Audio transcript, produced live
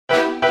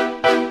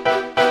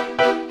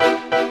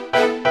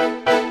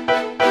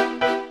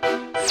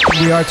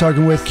We are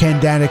talking with Ken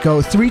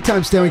Daneyko,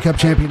 3-time Stanley Cup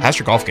champion. How's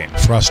your golf game?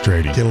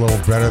 Frustrating. Get a little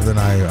better than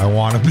I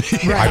want to be.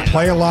 Right. I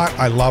play a lot.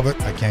 I love it.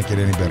 I can't get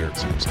any better, it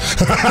seems.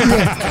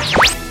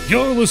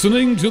 You're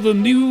listening to the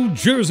New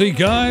Jersey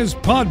Guys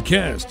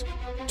podcast,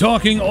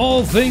 talking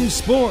all things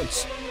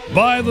sports,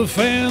 by the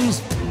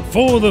fans,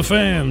 for the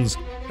fans.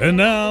 And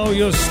now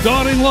your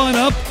starting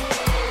lineup,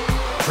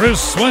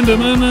 Chris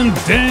Swenderman and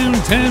Dan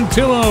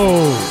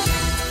Tantillo.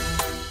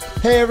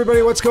 Hey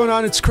everybody, what's going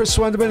on? It's Chris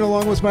Swenderman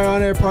along with my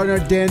on-air partner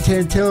Dan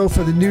Tantillo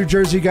for the New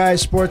Jersey Guys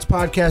Sports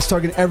Podcast,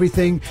 talking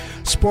everything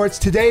sports.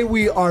 Today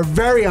we are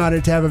very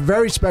honored to have a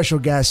very special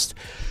guest,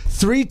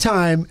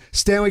 3-time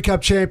Stanley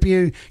Cup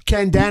champion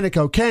Ken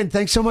Daneyko. Ken,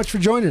 thanks so much for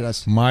joining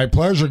us. My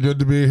pleasure. Good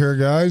to be here,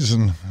 guys.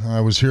 And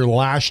I was here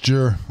last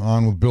year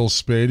on with Bill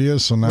Spadia,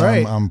 so now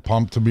Right. I'm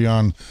pumped to be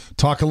on,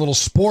 talk a little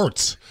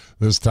sports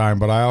this time.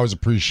 But I always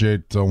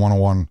appreciate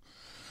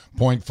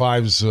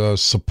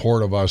 101.5's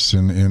support of us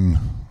in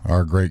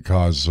our great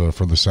cause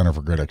for the Center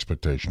for Great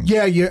Expectations.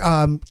 Yeah,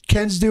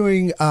 Ken's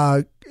doing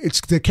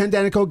it's the Ken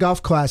Daneyko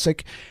Golf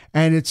Classic,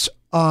 and it's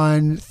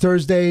on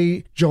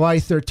Thursday, July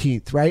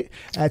 13th, right?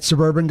 At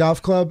Suburban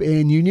Golf Club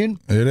in Union.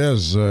 It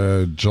is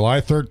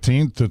July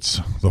 13th. It's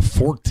the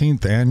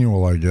 14th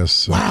annual, I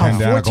guess, Wow, Ken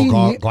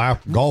 14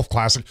 Daneyko Golf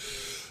Classic.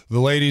 The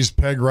ladies,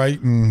 Peg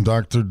Wright and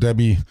Dr.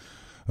 Debbie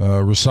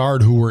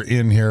Rissard, who were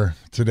in here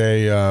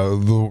today,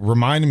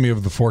 reminded me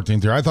of the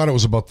 14th year. I thought it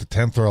was about the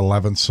 10th or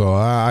 11th, so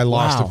I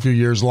lost Wow. a few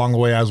years along the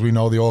way. As we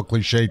know, the old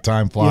cliche,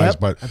 time flies. Yep,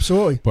 but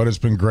absolutely. But it's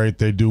been great.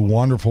 They do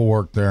wonderful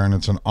work there, and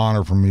it's an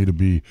honor for me to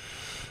be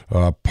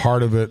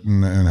part of it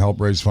and help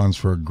raise funds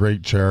for a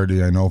great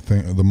charity. I know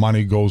the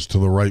money goes to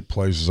the right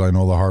places. I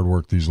know the hard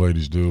work these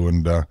ladies do,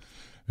 and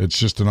it's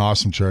just an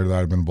awesome charity that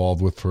I've been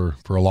involved with for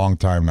a long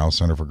time now,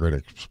 Center for Great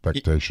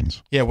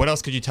Expectations. Yeah, what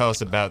else could you tell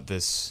us about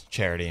this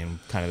charity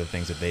and kind of the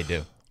things that they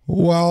do?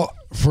 Well,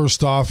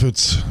 first off,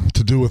 it's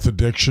to do with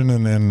addiction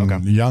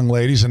and young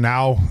ladies, and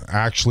now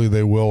actually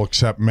they will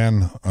accept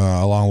men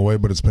along the way,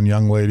 but it's been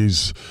young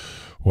ladies,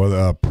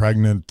 whether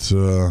pregnant,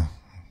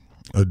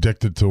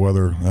 addicted to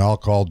whether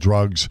alcohol,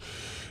 drugs,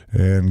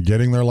 and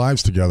getting their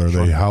lives together.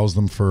 Sure. They house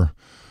them for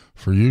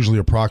usually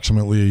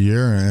approximately a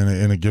year,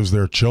 and it gives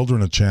their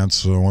children a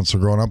chance once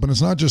they're grown up. And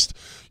it's not just,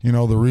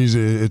 the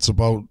reason, it's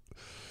about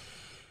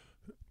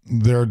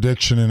their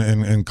addiction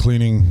and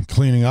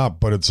cleaning up,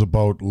 but it's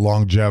about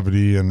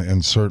longevity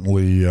and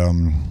certainly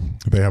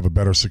they have a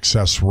better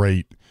success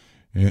rate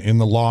in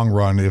the long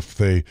run if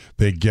they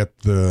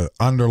get the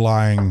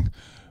underlying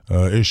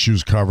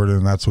issues covered,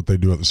 and that's what they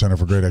do at the Center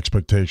for Great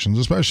Expectations,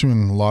 especially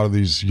when a lot of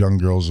these young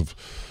girls have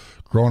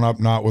grown up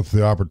not with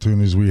the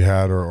opportunities we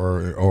had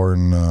or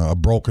in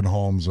broken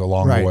homes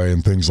along Right. the way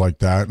and things like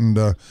that,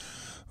 and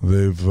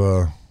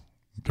they've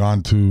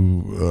gone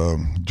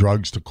to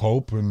drugs to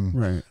cope, and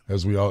Right.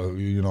 as we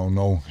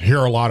all hear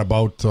a lot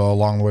about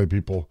along the way,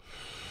 people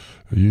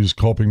use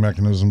coping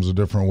mechanisms a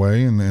different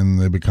way,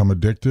 and they become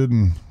addicted,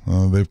 and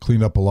they've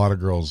cleaned up a lot of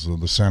girls,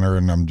 the center,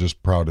 and I'm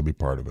just proud to be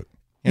part of it.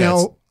 Yeah,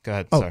 Now, go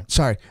ahead. Oh,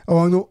 sorry.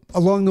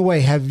 Along the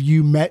way, have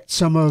you met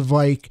some of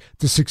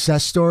the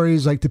success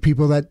stories, like the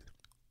people that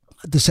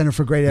the Center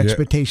for Great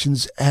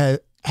Expectations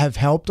have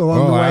helped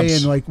along the way,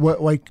 and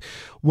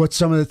what's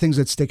some of the things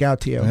that stick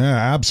out to you?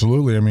 Yeah,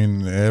 absolutely. I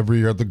mean, every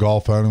year at the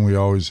golf outing, we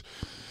always,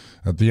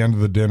 at the end of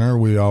the dinner,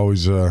 we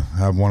always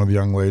have one of the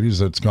young ladies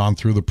that's gone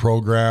through the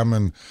program,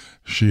 and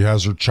she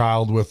has her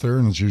child with her,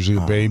 and it's usually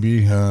a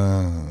baby,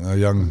 a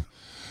young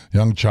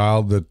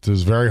child that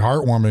is very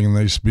heartwarming, and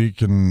they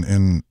speak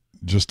and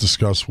just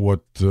discuss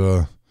what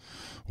the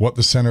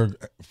Center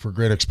for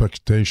Great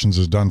Expectations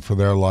has done for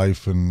their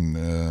life,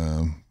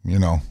 and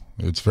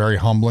it's very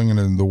humbling,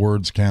 and the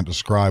words can't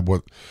describe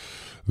what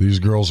these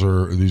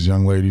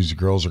young ladies,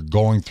 girls are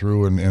going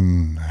through,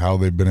 and how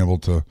they've been able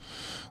to,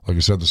 like I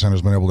said, the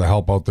center's been able to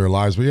help out their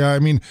lives. But yeah, I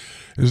mean,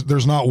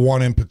 there's not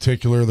one in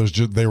particular.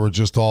 They were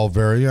just all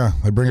very,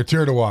 they bring a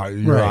tear to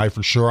your eye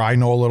for sure. I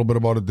know a little bit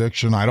about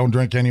addiction. I don't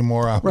drink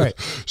anymore. Right.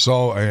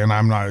 So, and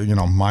I'm not,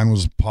 mine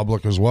was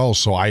public as well.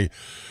 So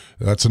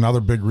that's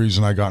another big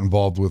reason I got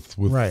involved with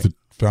Right. the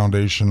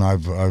foundation.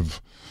 I've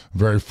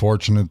very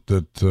fortunate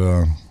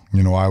that,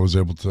 I was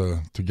able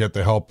to get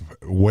the help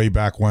way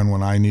back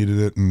when I needed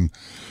it, and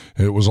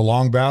it was a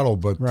long battle,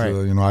 but Right.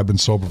 I've been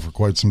sober for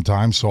quite some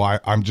time, so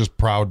I'm just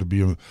proud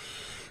to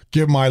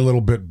give my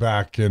little bit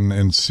back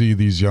and see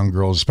these young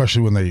girls,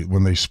 especially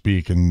when they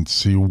speak, and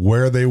see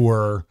where they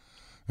were.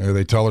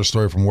 They tell their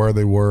story from where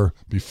they were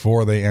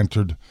before they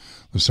entered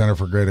the Center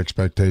for Great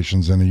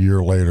Expectations, and a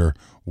year later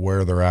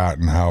where they're at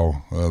and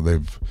how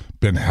they've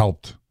been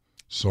helped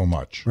so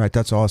much. Right,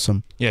 that's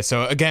awesome. Yeah,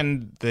 so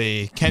again,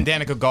 the Ken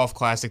Daneyko Golf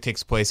Classic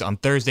takes place on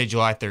Thursday,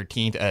 July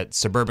 13th at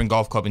Suburban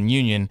Golf Club in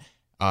Union.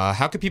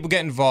 How could people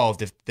get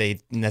involved if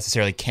they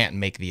necessarily can't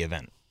make the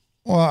event?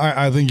 Well,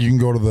 I think you can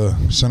go to the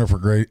Center for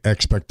Great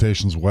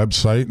Expectations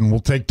website, and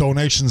we'll take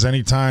donations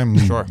anytime.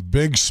 Sure.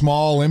 Big,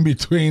 small, in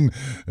between.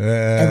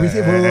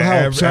 Everything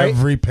helps, right?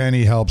 Every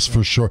penny helps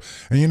for sure.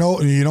 And you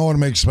know what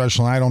makes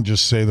special, and I don't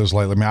just say this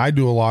lightly. I mean, I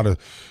do a lot of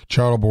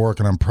charitable work,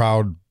 and I'm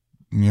proud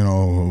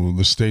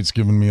the state's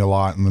given me a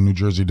lot, and the New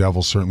Jersey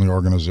Devils, certainly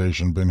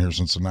organization, been here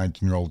since a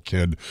 19-year-old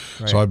kid.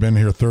 Right. So I've been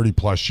here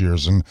 30-plus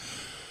years, and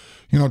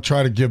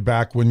try to give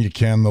back when you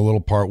can, the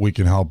little part we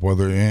can help,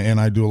 and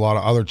I do a lot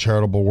of other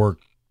charitable work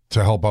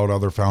to help out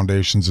other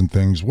foundations and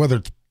things, whether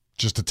it's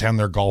just attend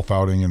their golf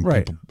outing and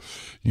people,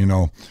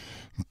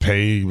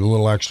 pay a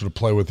little extra to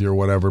play with you or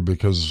whatever,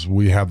 because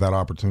we have that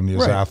opportunity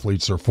as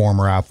athletes or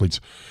former athletes.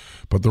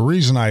 But the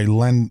reason I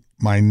lend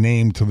my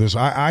name to this,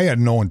 I had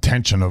no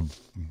intention of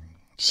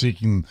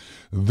seeking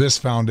this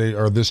foundation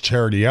or this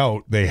charity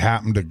out. They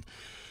happened to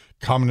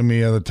come to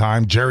me at the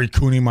time. Jerry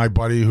Cooney, my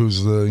buddy,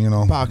 who's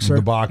the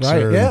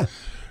boxer, right,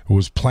 who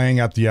was playing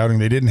at the outing.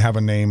 They didn't have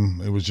a name.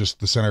 It was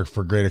just the Center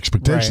for Great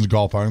Expectations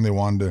golf outing. They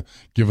wanted to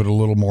give it a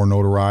little more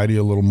notoriety,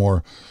 a little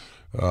more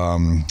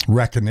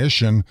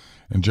recognition.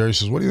 And Jerry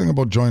says, "What do you think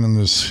about joining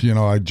this?"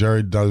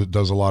 Jerry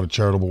does a lot of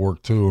charitable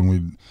work too,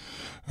 and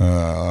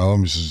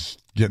he says,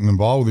 getting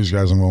involved with these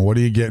guys. I'm going, "What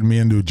are you getting me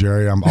into,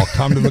 Jerry? I'll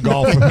come to the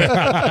golf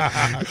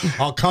event.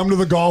 I'll come to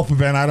the golf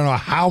event. I don't know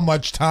how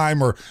much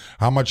time or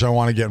how much I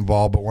want to get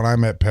involved." But when I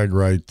met Peg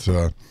Wright,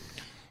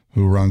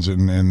 who runs it,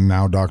 and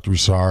now Dr.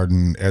 Roussard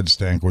and Ed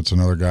Stankiewicz,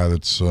 another guy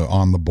that's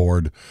on the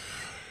board,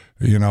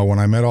 when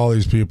I met all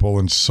these people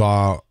and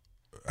saw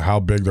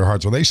how big their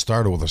hearts are. They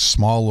started with a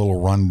small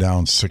little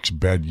rundown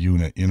 6-bed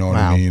unit, you know what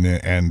I mean?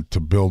 And to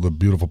build a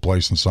beautiful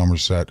place in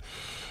Somerset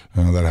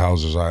that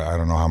houses, I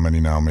don't know how many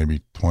now,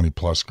 maybe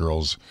 20-plus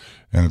girls,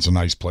 and it's a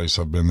nice place.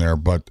 I've been there,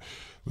 but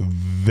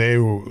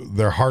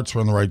their hearts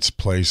were in the right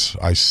place.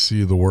 I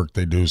see the work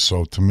they do,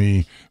 so to me,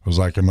 it was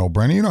like a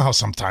no-brainer. You know how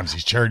sometimes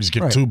these charities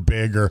get too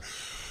big, or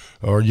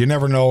you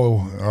never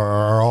know,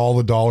 are all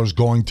the dollars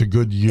going to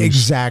good use?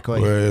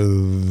 Exactly.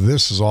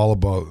 This is all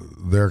about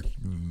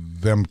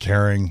them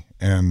caring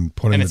and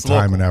putting the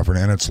time and effort,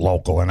 and it's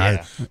local.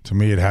 And to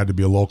me, it had to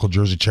be a local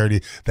Jersey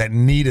charity that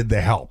needed the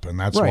help, and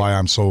that's why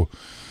I'm so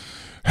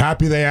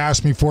happy they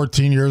asked me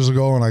 14 years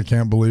ago, and I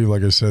can't believe,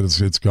 like I said,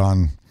 it's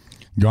gone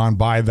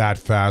by that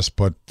fast.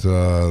 But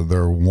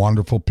they're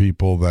wonderful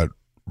people that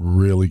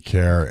really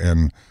care,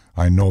 and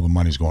I know the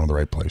money's going to the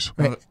right place.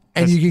 Right.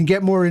 And you can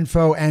get more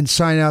info and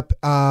sign up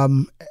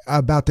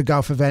about the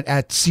golf event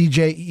at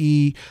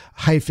cje-nj.org,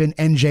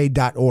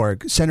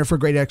 Center for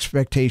Great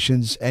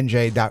Expectations,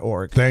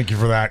 NJ.org. Thank you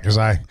for that, because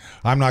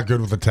I'm not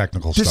good with the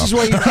technical stuff. This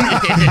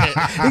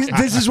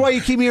is why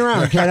you keep me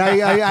around, Ken.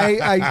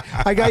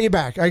 I got you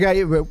back. I got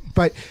you.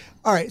 But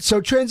all right,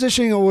 so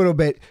transitioning a little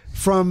bit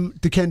from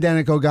the Ken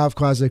Daneyko Golf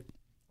Classic,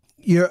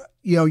 you're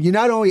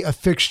not only a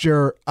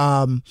fixture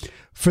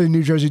for the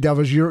New Jersey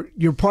Devils,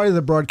 you're part of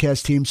the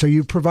broadcast team, so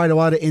you provide a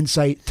lot of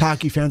insight to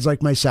hockey fans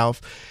like myself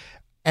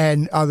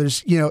and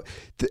others.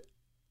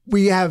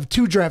 We have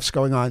 2 drafts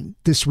going on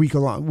this week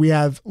along. We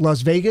have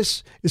Las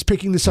Vegas is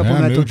picking the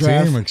supplemental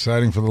draft. Team,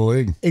 exciting for the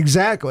league.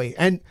 Exactly,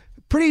 and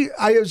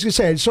I was gonna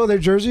say, I saw their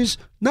jerseys,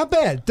 not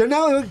bad. They're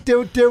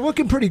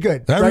looking pretty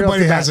good.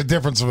 Everybody has a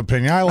difference of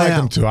opinion. I like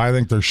them too. I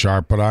think they're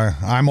sharp, but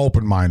I'm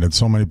open minded.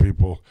 So many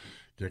people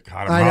get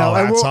caught up. Oh,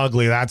 that's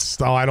ugly. I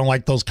don't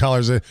like those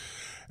colors.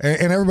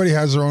 And everybody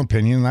has their own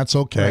opinion, and that's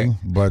okay. Right.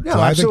 But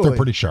I think they're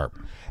pretty sharp.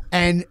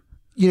 And,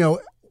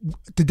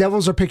 the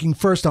Devils are picking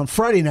first on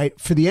Friday night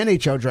for the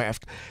NHL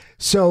draft.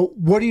 So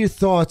what are your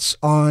thoughts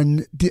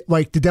on the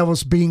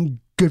Devils being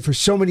good for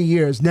so many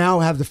years,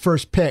 now have the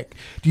first pick?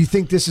 Do you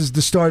think this is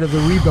the start of a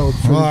rebuild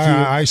for the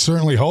team? I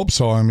certainly hope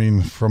so. I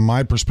mean, from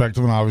my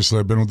perspective, and obviously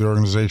I've been with the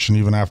organization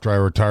even after I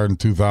retired in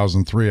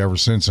 2003, ever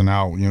since, and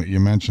now you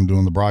mentioned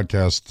doing the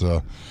broadcast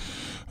of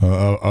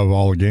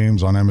all the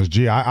games on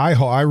MSG.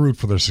 I root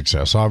for their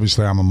success.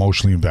 Obviously, I'm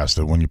emotionally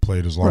invested when you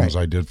played as long as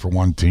I did for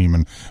one team,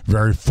 and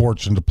very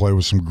fortunate to play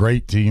with some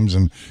great teams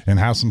and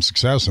have some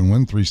success and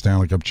win 3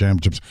 Stanley Cup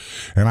championships.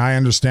 And I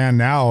understand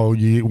now,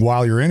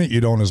 while you're in it,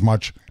 you don't as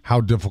much how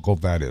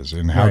difficult that is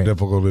and how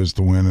difficult it is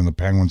to win, and the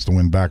Penguins to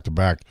win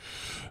back-to-back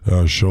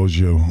shows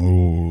you,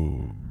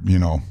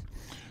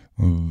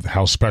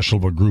 how special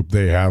of a group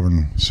they have,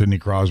 and Sidney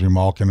Crosby,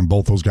 Malkin, and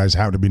both those guys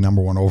happen to be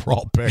number 1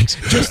 overall picks.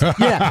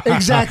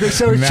 Exactly.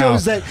 So it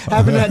shows that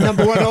having that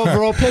number 1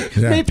 overall pick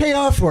may pay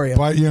off for you.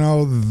 But,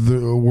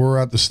 we're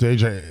at the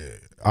stage, I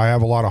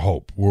have a lot of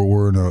hope.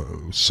 We're in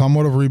a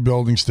somewhat of a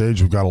rebuilding stage.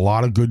 We've got a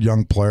lot of good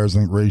young players. I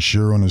think Ray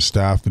Shero and his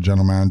staff, the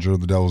general manager of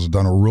the Devils, have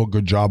done a real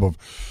good job of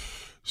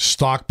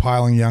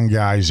stockpiling young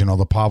guys,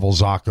 the Pavel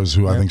Zakas,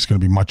 who I think is going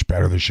to be much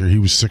better this year. He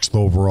was 6th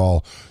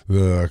overall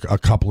a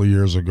couple of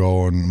years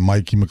ago, and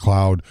Mikey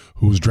McLeod,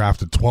 who was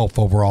drafted 12th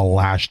overall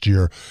last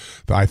year.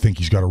 I think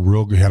he had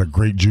a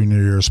great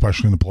junior year,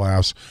 especially in the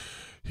playoffs.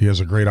 He has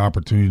a great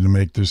opportunity to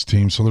make this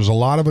team. So there's a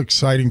lot of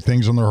exciting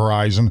things on the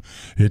horizon.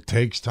 It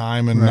takes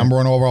time, and number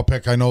 1 overall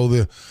pick, I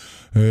know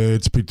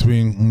it's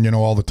between,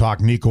 all the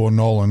talk, Nico and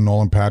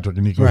Nolan Patrick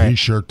and Nico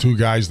Hischier, 2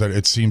 guys that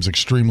it seems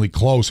extremely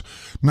close.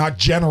 Not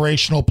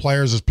generational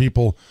players, as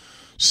people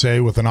say,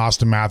 with an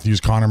Austin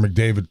Matthews, Connor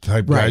McDavid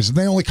type guys.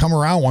 They only come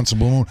around once in a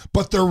blue moon,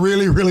 but they're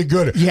really, really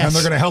good. Yes. And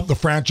they're going to help the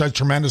franchise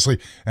tremendously.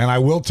 And I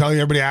will tell you,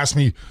 everybody asks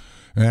me,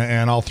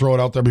 And I'll throw it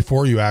out there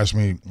before you ask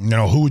me,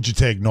 who would you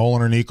take,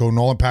 Nolan or Nico?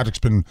 Nolan Patrick's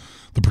been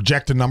the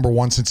projected number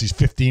one since he's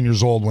 15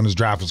 years old when his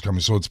draft was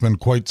coming, so it's been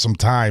quite some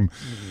time.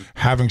 Mm-hmm.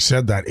 Having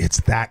said that, it's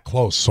that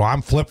close. So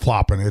I'm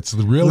flip-flopping. It's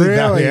really?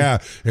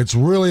 It's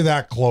really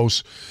that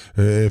close.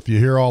 If you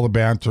hear all the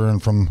banter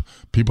and from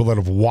people that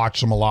have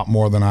watched them a lot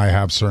more than I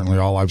have, certainly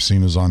all I've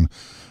seen is on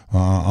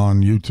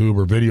YouTube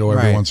or video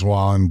every once in a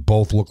while, and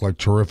both look like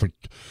terrific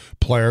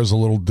players, a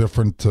little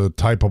different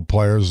type of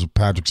players.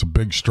 Patrick's a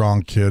big,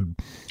 strong kid,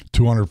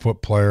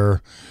 200-foot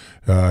player.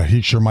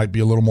 He sure might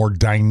be a little more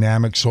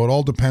dynamic, so it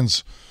all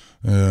depends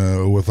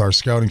with our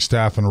scouting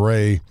staff and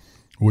Ray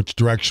which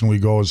direction we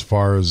go as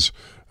far as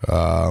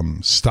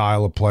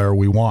style of player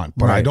we want.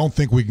 But I don't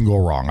think we can go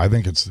wrong. I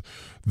think it's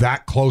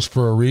that close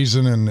for a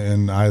reason,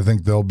 and I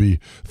think they'll be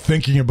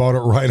thinking about it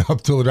right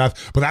up till the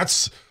draft. But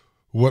that's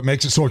what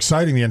makes it so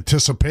exciting, the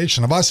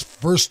anticipation of us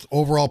first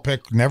overall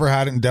pick. Never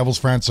had it in Devils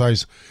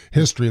franchise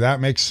history.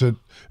 That makes it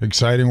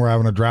exciting. We're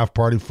having a draft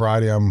party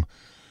Friday. I'm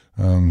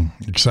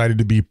excited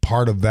to be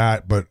part of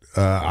that, but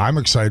I'm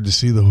excited to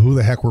see who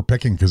the heck we're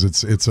picking, because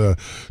it's a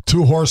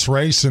 2-horse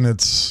race, and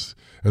it's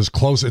as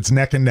close. It's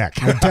neck and neck.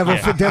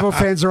 Devil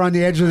fans are on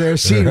the edge of their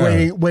seat,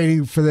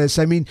 waiting for this.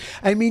 I mean,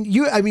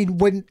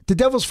 when the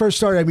Devils first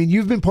started,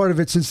 you've been part of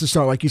it since the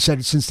start, like you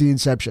said, since the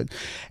inception,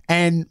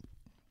 and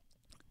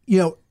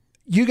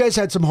you guys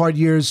had some hard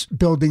years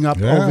building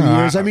up over the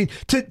years.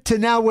 To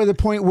now we're the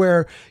point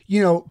where,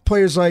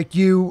 players like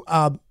you,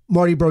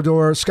 Marty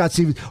Brodeur, Scott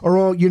Stevens,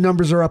 your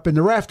numbers are up in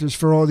the rafters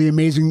for all the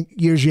amazing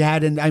years you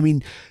had.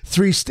 And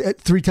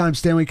three-time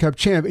Stanley Cup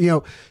champ,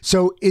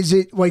 so is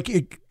it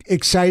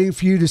exciting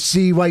for you to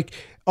see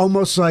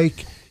almost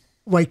like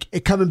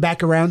it coming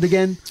back around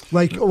again?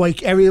 Like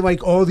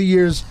all the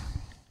years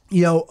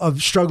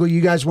of struggle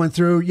you guys went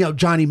through,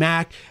 Johnny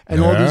Mack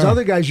and all these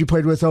other guys you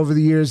played with over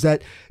the years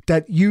that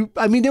you,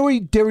 there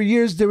were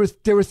years, there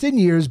were thin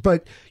years,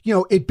 but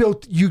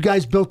you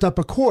guys built up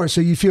a core.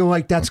 So you feel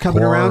like that's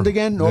coming around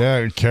again?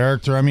 Yeah,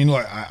 character.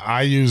 Look,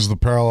 I use the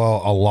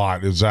parallel a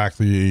lot.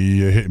 Exactly.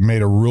 You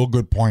made a real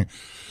good point.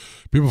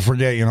 People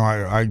forget,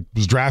 I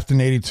was drafted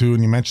in 82,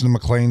 and you mentioned the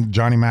McLean,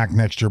 Johnny Mack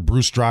next year,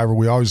 Bruce Driver.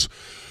 We always,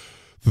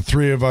 the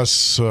three of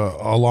us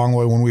along the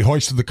way, when we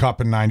hoisted the cup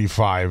in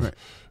 95, right.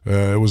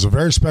 It was a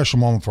very special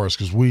moment for us,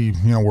 because we,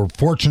 were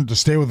fortunate to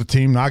stay with the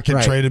team, not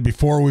get traded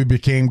before we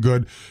became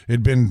good.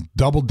 It'd been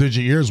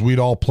double-digit years. We'd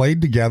all played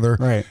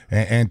together,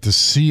 and to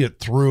see it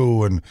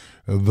through, and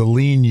the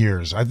lean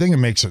years, I think it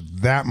makes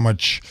it that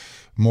much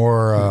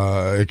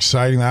more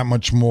exciting, that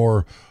much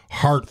more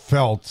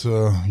heartfelt.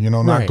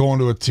 Not going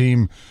to a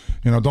team.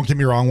 Don't get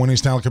me wrong, winning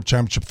Stanley Cup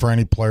championship for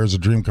any player is a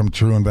dream come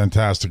true and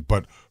fantastic,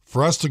 but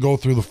for us to go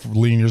through the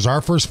lean years,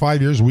 our first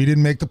 5 years, we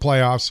didn't make the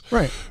playoffs.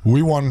 Right.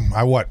 We won,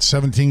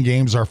 17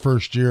 games our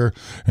first year,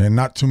 and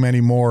not too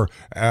many more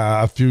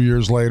a few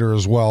years later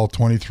as well.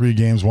 23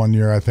 games one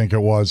year, I think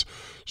it was.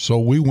 So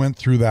we went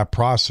through that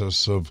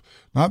process of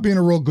not being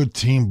a real good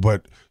team,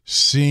 but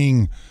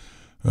seeing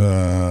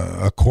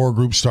a core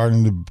group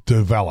starting to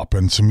develop,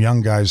 and some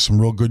young guys, some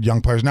real good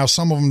young players. Now,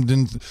 some of them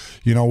didn't,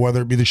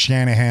 whether it be the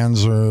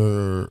Shanahans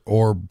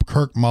or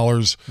Kirk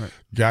Mullers,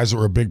 guys that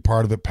were a big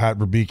part of it, Pat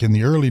Verbeek in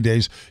the early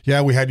days.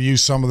 Yeah, we had to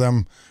use some of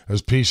them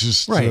as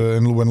pieces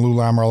and when Lou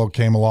Lamoriello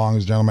came along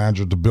as general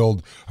manager to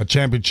build a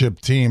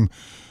championship team.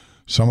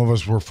 Some of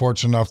us were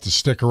fortunate enough to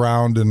stick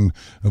around, and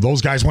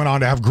those guys went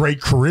on to have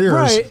great careers.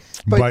 Right.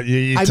 But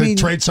to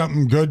trade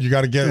something good, you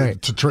got to get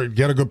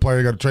a good player.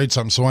 You got to trade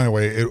something. So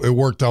anyway, it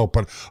worked out.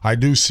 But I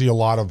do see a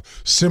lot of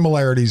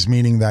similarities,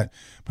 meaning that.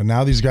 But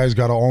now these guys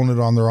got to own it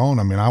on their own.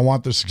 I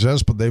want the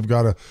success, but they've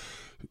got to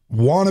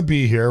want to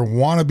be here,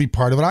 want to be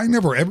part of it.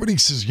 Everybody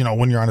says,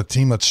 when you're on a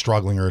team that's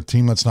struggling or a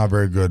team that's not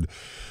very good,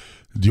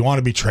 do you want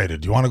to be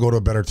traded? Do you want to go to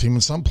a better team?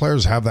 And some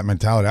players have that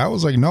mentality. I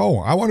was like, no,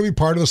 I want to be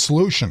part of the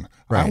solution.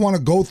 Right. I want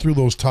to go through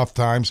those tough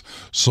times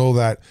so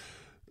that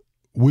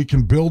we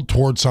can build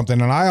towards something.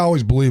 And I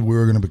always believed we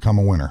were going to become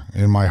a winner.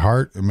 In my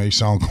heart, it may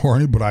sound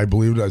corny, but I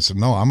believed it. I said,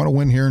 no, I'm going to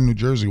win here in New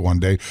Jersey one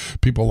day.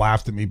 People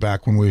laughed at me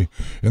back in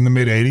the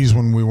mid-'80s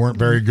when we weren't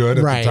very good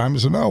at the time. I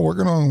said, no, we're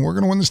going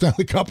to win the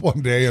Stanley Cup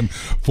one day. And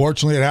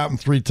fortunately, it happened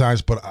 3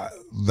 times, but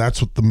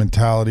that's what the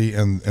mentality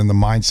and the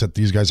mindset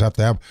these guys have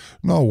to have.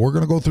 No, we're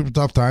going to go through the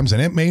tough times,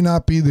 and it may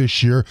not be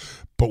this year,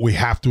 but we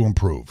have to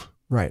improve.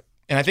 Right.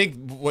 And I think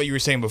what you were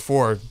saying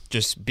before,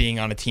 just being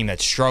on a team that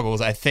struggles,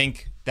 I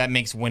think that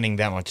makes winning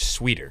that much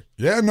sweeter.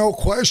 Yeah, no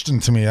question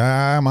to me.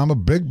 I'm a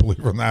big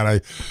believer in that. I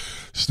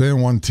stay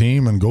in one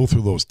team and go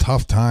through those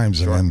tough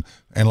times, and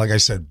like I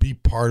said, be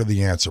part of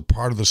the answer,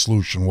 part of the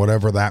solution,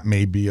 whatever that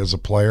may be as a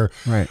player.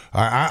 Right.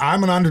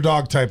 I'm an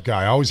underdog type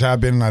guy. I always have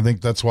been, and I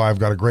think that's why I've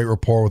got a great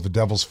rapport with the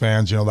Devils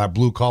fans. That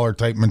blue-collar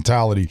type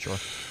mentality. Sure.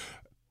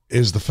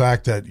 Is the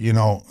fact that,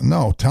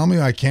 no, tell me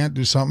I can't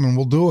do something and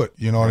we'll do it.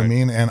 You know what I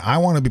mean? And I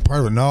want to be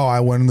part of it. No, I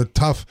went in the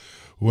tough.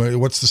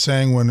 What's the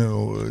saying when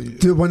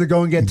the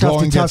going get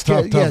tough, tough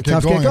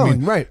get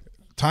going. Right.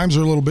 Times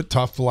are a little bit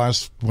tough. We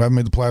haven't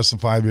made the playoffs in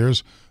 5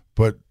 years,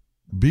 but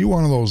be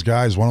one of those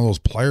guys, one of those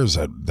players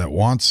that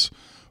wants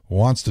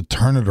wants to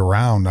turn it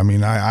around. I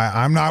mean,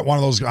 I'm not one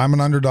of those. I'm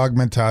an underdog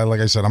mentality. Like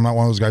I said, I'm not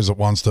one of those guys that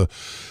wants to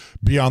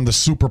be on the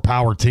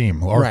superpower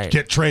team or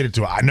get traded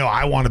to it. I know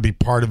I want to be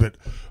part of it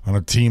on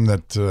a team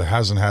that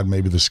hasn't had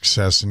maybe the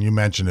success. And you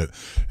mentioned it.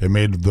 It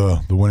made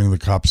the winning the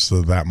cups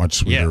that much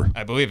sweeter.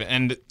 Yeah, I believe it.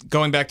 And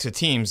going back to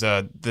teams,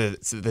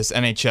 this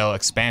NHL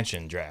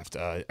expansion draft,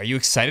 are you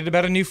excited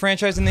about a new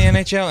franchise in the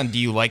NHL? And do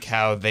you like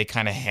how they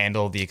kind of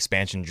handle the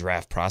expansion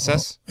draft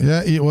process?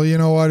 Well, you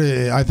know what?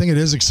 I think it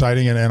is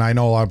exciting. And I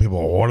know a lot of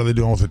people, what are they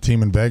doing with the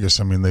team in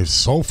Vegas? I mean, they've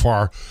so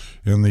far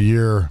in the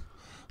year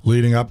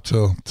leading up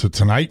to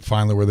tonight,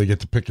 finally, where they get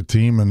to pick a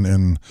team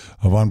and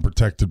of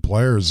unprotected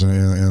players,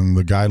 and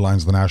the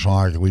guidelines the National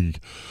Hockey League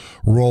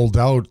rolled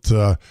out.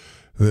 The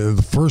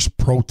first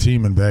pro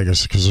team in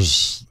Vegas, because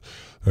there's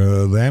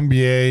the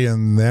NBA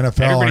and the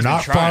NFL are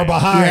not far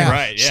behind. Yeah.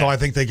 Right, yeah. So I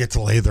think they get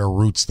to lay their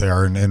roots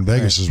there, and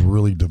Vegas is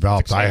really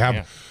developed. I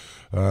have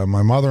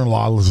my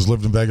mother-in-law has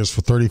lived in Vegas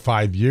for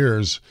 35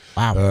 years.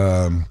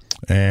 Wow.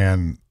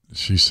 And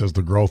she says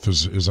the growth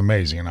is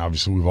amazing, and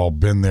obviously we've all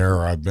been there,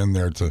 or I've been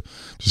there to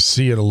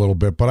see it a little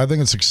bit. But I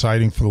think it's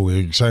exciting for the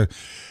league.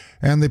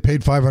 And they paid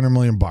 $500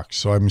 million,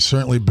 so I mean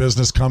certainly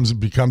business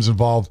becomes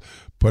involved.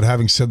 But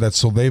having said that,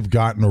 so they've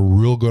gotten a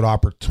real good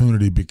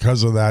opportunity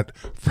because of that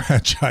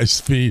franchise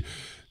fee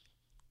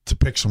to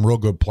pick some real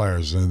good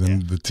players, and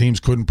then the teams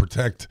couldn't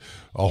protect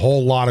a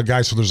whole lot of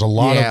guys. So there's a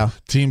lot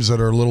of teams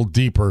that are a little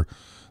deeper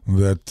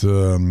that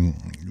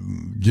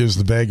gives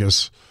the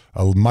Vegas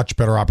a much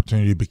better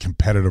opportunity to be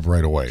competitive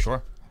right away.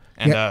 Sure.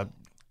 And I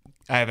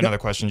have another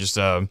question. Just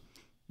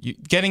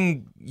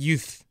getting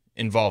youth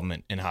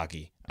involvement in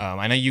hockey.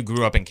 I know you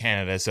grew up in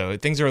Canada, so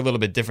things are a little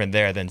bit different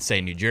there than,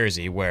 say, New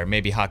Jersey, where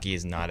maybe hockey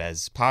is not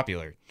as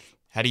popular.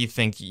 How do you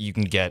think you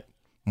can get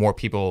more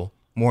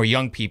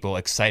young people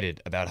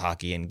excited about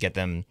hockey and get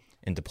them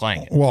into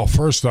playing it? Well,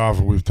 first off,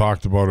 we've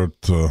talked about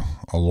it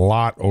a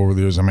lot over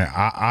the years. I mean,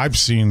 I've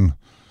seen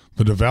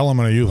the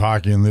development of youth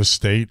hockey in this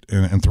state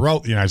and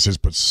throughout the United States,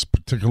 but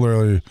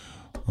particularly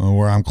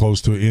where I'm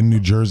close to in New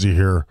Jersey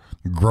here,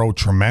 grow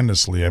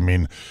tremendously. I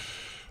mean,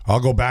 I'll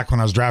go back when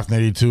I was drafted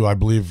in 82, I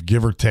believe,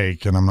 give or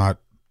take, and I'm not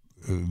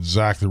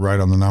exactly right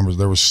on the numbers,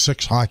 there was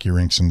 6 hockey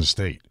rinks in the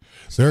state.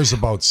 There's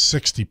about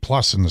 60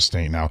 plus in the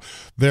state now.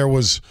 There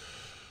was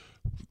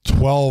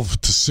 12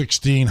 to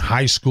 16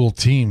 high school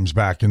teams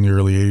back in the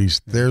early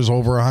 80s. There's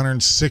over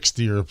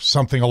 160 or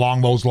something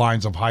along those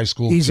lines of high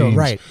school teams.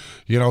 Right.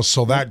 You know,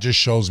 so that just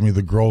shows me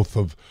the growth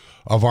of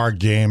our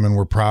game, and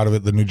we're proud of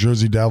it. The New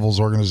Jersey Devils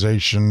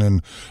organization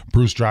and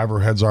Bruce Driver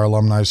heads our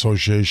alumni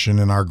association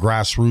and our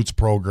grassroots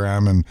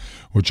program, and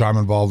which I'm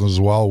involved in as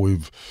well.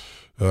 We've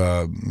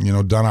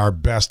done our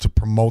best to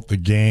promote the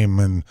game,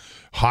 and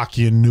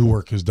hockey in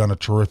Newark has done a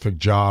terrific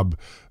job.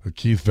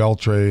 Keith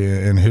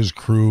Veltre and his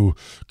crew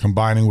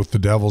combining with the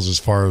Devils as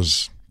far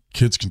as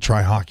kids can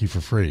try hockey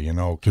for free,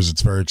 because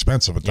it's very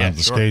expensive at times,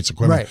 the skates,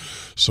 equipment.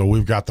 Right. So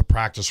we've got the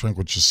practice rink,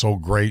 which is so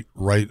great,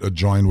 right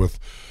adjoined with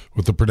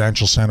the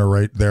Prudential Center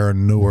right there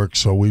in Newark.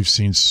 So we've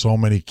seen so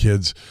many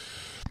kids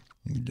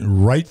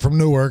right from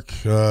Newark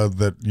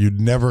that you'd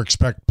never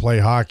expect play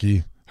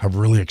hockey have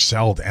really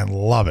excelled and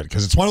love it,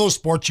 because it's one of those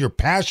sports you're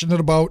passionate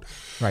about.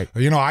 Right.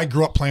 I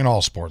grew up playing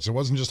all sports. It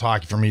wasn't just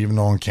hockey for me, even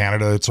though in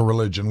Canada it's a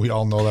religion. We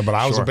all know that. But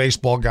I was a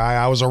baseball guy.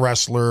 I was a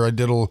wrestler. I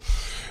did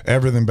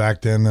everything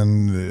back then,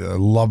 and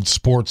loved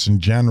sports in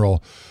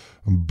general.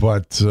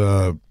 But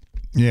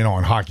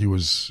and hockey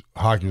was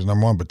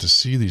number one. But to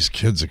see these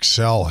kids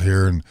excel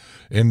here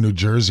in New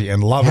Jersey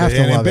and love it.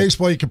 And in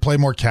baseball, you can play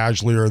more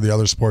casually, or the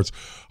other sports.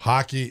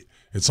 Hockey,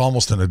 it's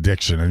almost an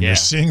addiction, and you're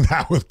seeing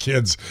that with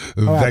kids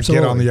that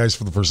get on the ice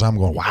for the first time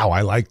going, wow,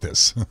 I like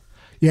this.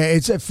 Yeah,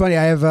 it's funny.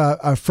 I have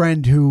a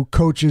friend who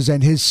coaches,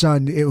 and his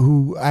son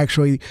who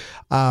actually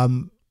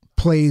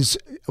plays,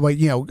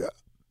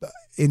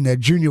 in the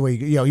junior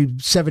league.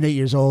 He's 7, 8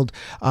 years old.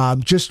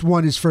 Just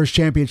won his first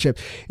championship.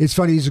 It's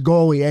funny, he's a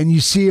goalie, and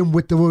you see him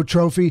with the little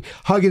trophy,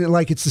 hugging it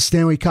like it's the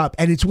Stanley Cup.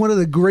 And it's one of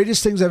the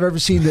greatest things I've ever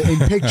seen in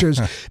pictures,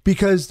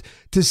 because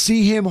to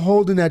see him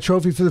holding that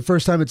trophy for the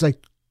first time, it's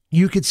like,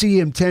 you could see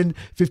him 10,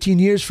 15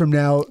 years from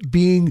now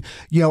being,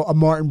 a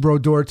Martin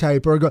Brodeur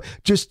type, or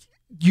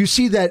you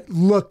see that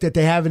look that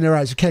they have in their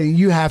eyes. Okay,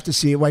 you have to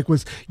see it, like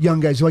with young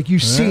guys. Like you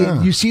see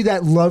it, you see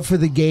that love for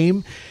the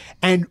game.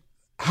 And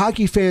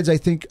hockey fans, I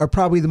think, are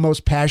probably the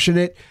most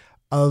passionate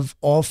of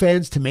all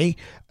fans to me,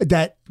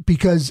 that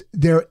because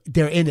they're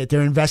in it, they're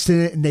invested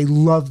in it, and they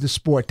love the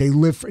sport. They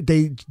live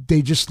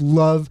they just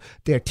love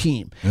their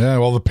team. Yeah,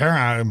 well, the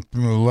parent,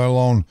 let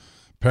alone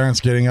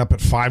parents getting up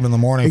at 5 in the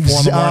morning, 4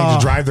 in the morning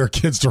to drive their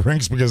kids to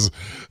rinks because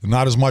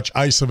not as much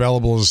ice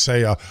available as,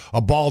 say,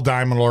 a ball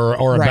diamond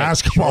or a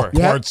basketball court.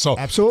 Yep, so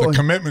absolutely. The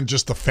commitment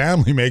just the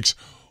family makes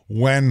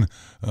when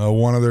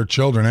one of their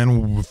children,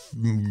 and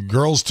with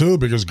girls too,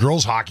 because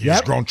girls hockey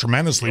has grown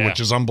tremendously, which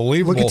is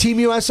unbelievable. Look at Team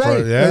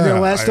USA in their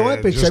last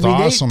Olympics.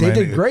 Awesome, they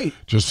did great.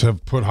 Just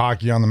have put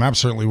hockey on the map.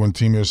 Certainly when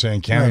Team USA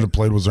and Canada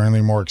played, was there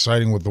anything more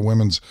exciting with the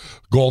women's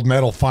gold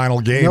medal final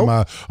game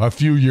a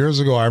few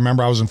years ago? I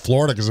remember I was in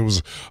Florida because it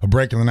was a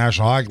break in the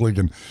National Hockey League,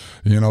 and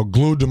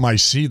glued to my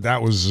seat.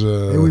 That was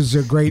it was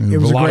a great. It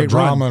was a lot great of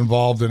drama run.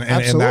 involved, and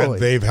that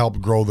they've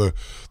helped grow the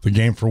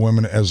game for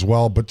women as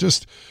well. But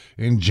just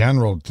in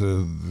general,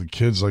 to the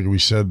kids, like we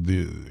said,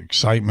 the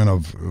excitement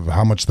of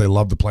how much they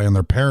love to play, and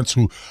their parents,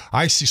 who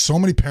I see so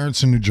many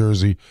parents in New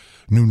Jersey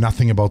knew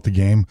nothing about the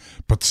game,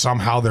 but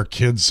somehow their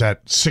kids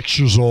at 6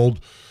 years old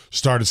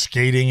started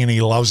skating, and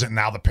he loves it. And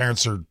now the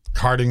parents are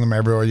carting them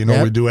everywhere.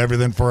 We do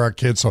everything for our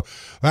kids. So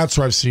that's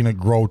where I've seen it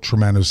grow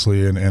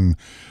tremendously. And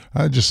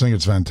I just think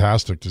it's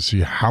fantastic to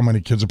see how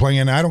many kids are playing.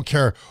 And I don't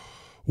care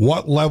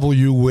what level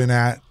you win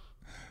at,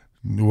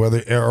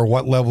 or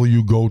what level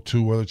you go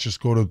to, whether it's just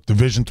go to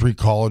Division III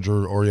college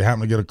or you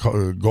happen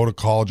to go to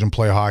college and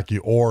play hockey,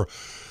 or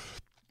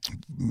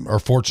are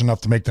fortunate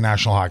enough to make the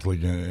National Hockey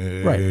League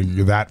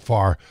that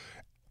far.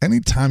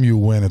 Anytime you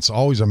win, it's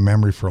always a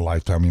memory for a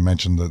lifetime. You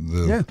mentioned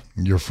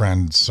your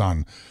friend's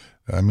son.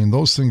 I mean,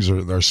 those things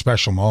are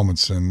special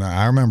moments. And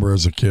I remember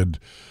as a kid,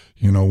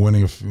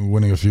 winning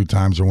a few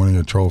times or winning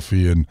a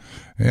trophy, and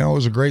it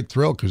was a great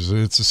thrill because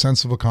it's a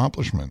sense of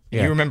accomplishment.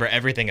 Yeah. You remember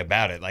everything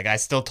about it. Like, I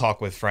still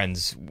talk with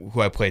friends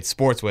who I played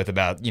sports with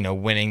about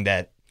winning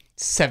that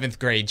 7th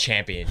grade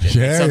championship.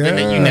 It's something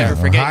that you never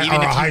forget.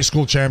 Even or a high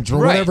school championship, or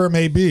whatever it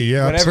may be.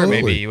 Yeah, whatever absolutely.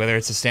 it may be, whether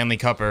it's a Stanley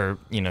Cup or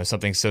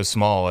something so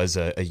small as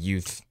a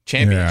youth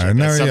championship.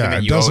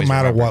 It doesn't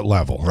matter remember. what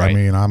level. Right.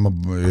 I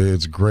mean,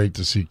 it's great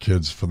to see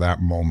kids for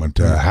that moment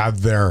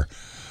have their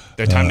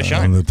time to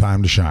shine. The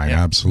time to shine,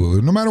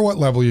 absolutely. No matter what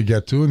level you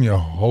get to, and you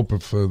hope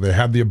if they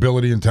have the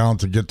ability and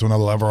talent to get to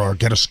another level or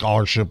get a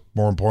scholarship,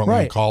 more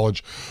importantly, in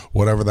college,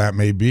 whatever that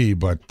may be.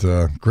 But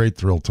great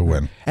thrill to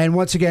win. And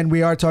once again,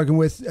 we are talking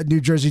with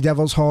New Jersey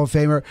Devils Hall of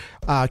Famer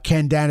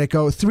Ken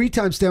Daneyko,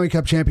 3-time Stanley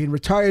Cup champion,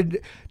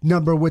 retired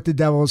number with the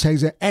Devils,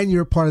 and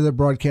you're part of the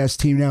broadcast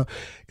team now.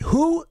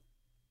 Who,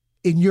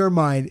 in your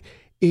mind,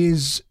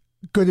 is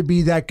going to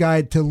be that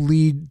guy to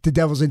lead the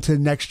Devils into the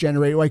next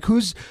generation? Like,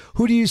 who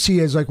do you see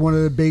as like one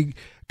of the big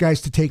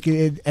guys to take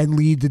it and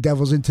lead the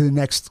Devils into the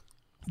next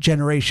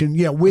generation?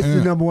 With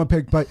the number one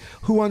pick, but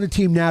who on the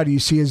team now do you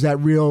see as that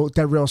real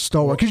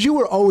stalwart? Because you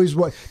were always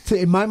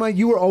in my mind,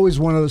 you were always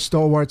one of the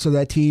stalwarts of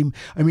that team.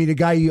 I mean, a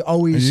guy you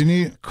always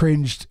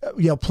cringed,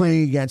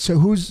 playing against. So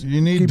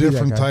you need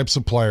different types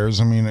of players.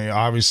 I mean,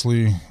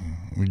 obviously,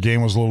 the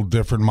game was a little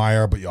different in my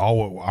era, but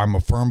I'm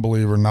a firm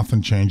believer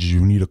nothing changes.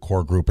 You need a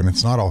core group, and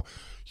it's not a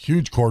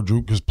huge core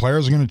group because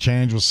players are going to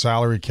change with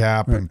salary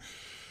cap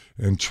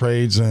and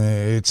trades, and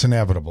it's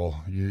inevitable.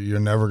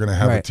 You're never going to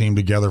have a team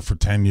together for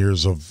 10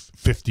 years of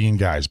 15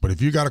 guys. But if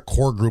you got a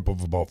core group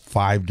of about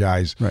 5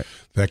 guys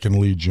that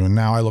can lead you, and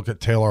now I look at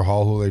Taylor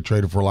Hall, who they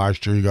traded for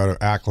last year, you got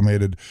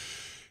acclimated.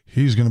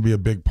 He's going to be a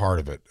big part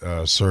of it,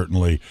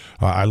 certainly.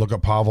 I look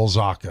at Pavel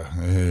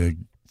Zacha,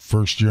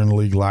 first year in the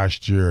league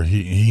last year.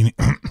 He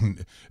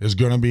is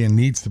going to be and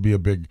needs to be a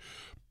big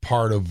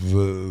part of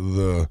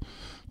the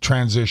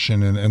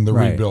transition and the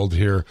rebuild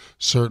here.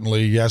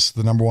 Certainly, yes,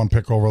 the number one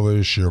pick over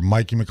this year.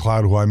 Mikey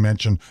McLeod, who I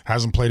mentioned,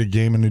 hasn't played a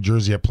game in New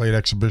Jersey yet, played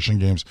exhibition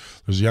games.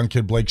 There's a young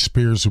kid, Blake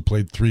Spears, who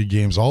played 3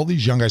 games. All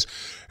these young guys.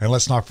 And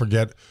let's not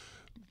forget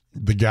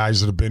the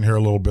guys that have been here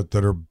a little bit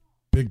that are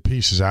big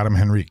pieces. Adam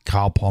Henrique,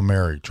 Kyle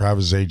Palmieri,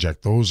 Travis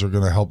Zajac. Those are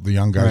going to help the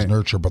young guys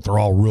nurture, but they're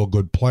all real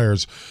good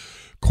players.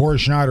 Corey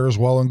Schneider as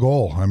well in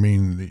goal. I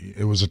mean,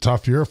 it was a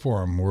tough year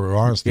for him. We're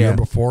honest. The year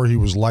before, he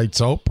was lights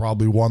out,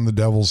 probably won the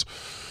Devils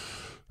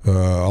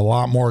a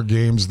lot more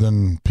games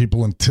than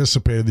people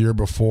anticipated the year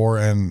before,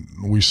 and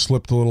we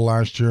slipped a little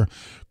last year.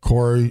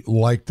 Corey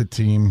liked the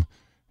team,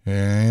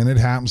 and it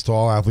happens to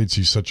all athletes.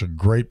 He's such a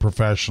great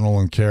professional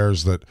and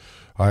cares that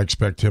I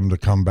expect him to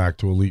come back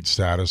to elite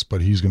status,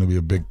 but he's going to be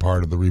a big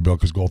part of the rebuild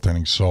because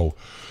goaltending's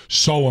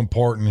so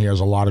important. He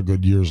has a lot of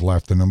good years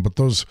left in him. But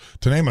those,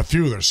 to name a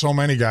few, there's so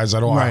many guys.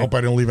 I hope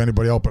I didn't leave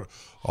anybody out, but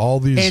all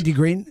these. Andy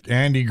Green,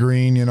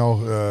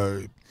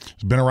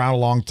 he's been around a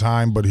long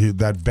time, but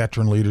that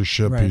veteran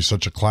leadership, he's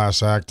such a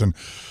class act. And,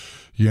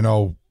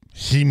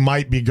 he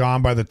might be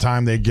gone by the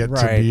time they get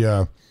to be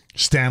a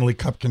Stanley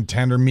Cup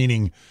contender,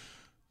 meaning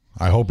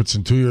I hope it's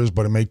in 2 years,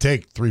 but it may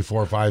take 3,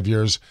 4, 5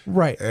 years.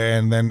 Right.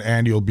 And then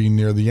Andy will be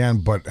near the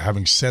end. But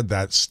having said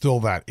that, still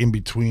that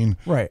in-between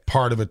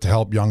part of it to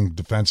help young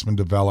defensemen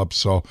develop.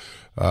 So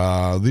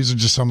these are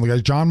just some of the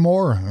guys. John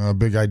Moore, a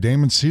big guy.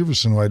 Damon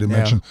Severson, who I didn't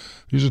mention.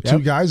 These are 2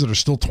 guys that are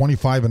still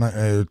 25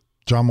 and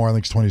John Moore, I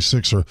think, is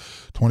 26 or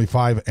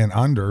 25 and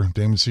under.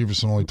 Damon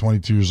Severson, only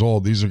 22 years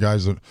old. These are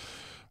guys that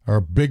are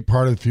a big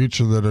part of the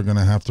future that are going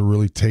to have to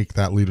really take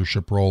that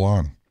leadership role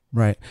on.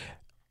 Right.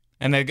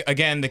 And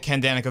again, the Ken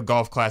Daneyko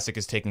Golf Classic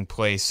is taking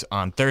place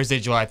on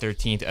Thursday, July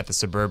 13th at the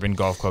Suburban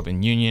Golf Club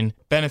in Union,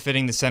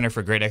 benefiting the Center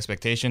for Great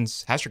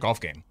Expectations. How's your golf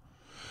game?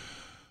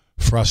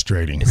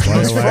 Frustrating. It's the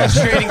most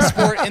frustrating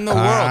sport in the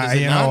world.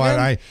 Is it not,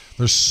 man?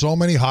 There's so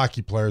many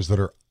hockey players that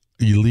are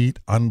elite,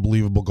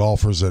 unbelievable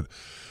golfers that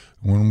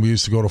when we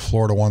used to go to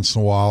Florida once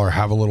in a while or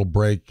have a little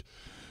break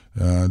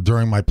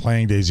during my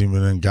playing days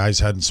even, and guys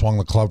hadn't swung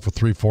the club for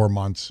 3-4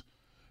 months,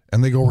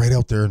 and they go right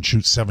out there and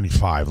shoot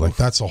 75. Like,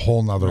 that's a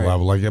whole nother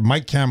level. Like,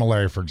 Mike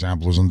Camilleri, for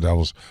example, was in the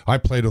Devils. I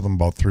played with him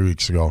about 3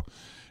 weeks ago,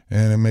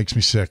 And it makes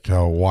me sick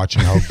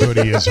watching how good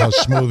he is, how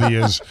smooth he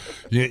is.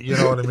 You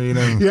know what I mean?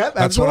 And Yep,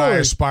 that's what I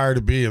absolutely. aspire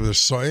to be.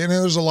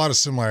 There's a lot of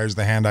similarities,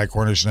 the hand-eye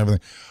coordination and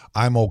everything.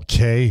 I'm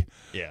okay.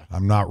 Yeah.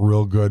 I'm not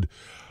real good.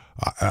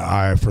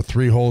 I for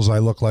 3 holes, I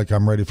look like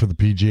I'm ready for the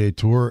PGA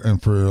Tour.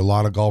 And for a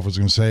lot of golfers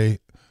going to say,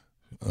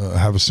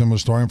 have a similar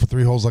story. And for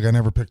 3 holes, like I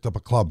never picked up a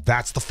club.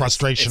 That's the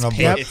frustration of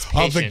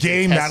the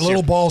game. That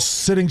little ball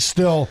sitting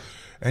still.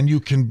 And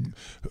you can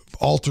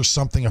alter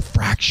something a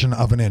fraction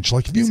of an inch.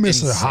 Like if you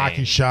miss a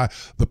hockey shot,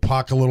 the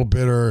puck a little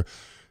bit, or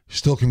you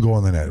still can go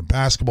in the net.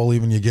 Basketball,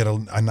 even you get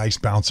a nice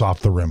bounce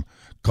off the rim.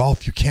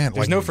 Golf, you can't.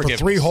 There's no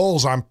forgiveness. For 3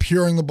 holes, I'm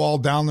puring the ball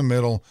down the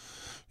middle.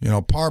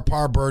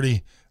 Par,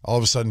 birdie. All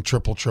of a sudden,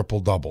 triple,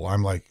 double.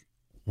 I'm like,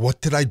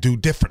 what did I do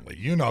differently?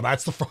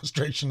 That's the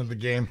frustration of the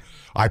game.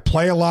 I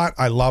play a lot.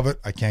 I love it.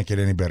 I can't get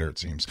any better, it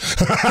seems.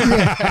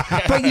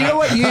 But you know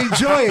what? You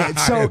enjoy it.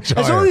 So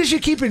as long as you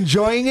keep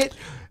enjoying it,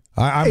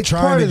 I'm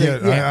trying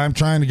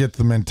to get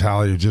the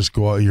mentality of just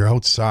go out. You're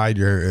outside.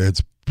 It's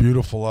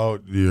beautiful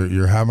out.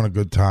 You're having a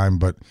good time.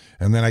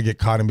 And then I get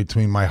caught in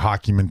between my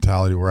hockey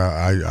mentality where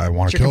I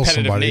want to kill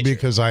somebody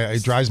because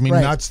it drives me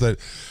nuts that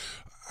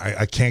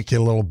I can't get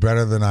a little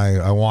better than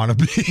I want to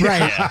be.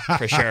 Right. Yeah,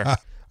 for sure.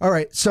 All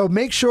right. So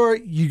make sure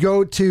you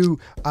go to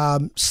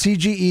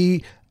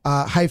CGE.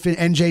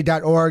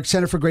 -nj.org,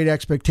 Center for Great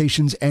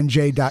Expectations,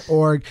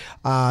 NJ.org.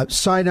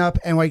 Sign up.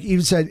 And like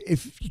Eva said,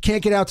 if you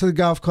can't get out to the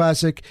Golf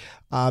Classic,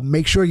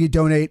 make sure you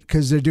donate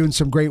because they're doing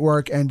some great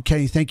work. And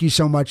Kenny, thank you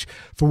so much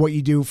for what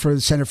you do for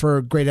the Center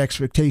for Great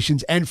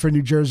Expectations and for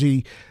New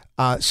Jersey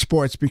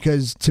sports,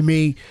 because to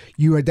me,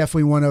 you are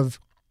definitely one of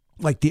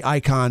like the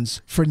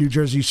icons for New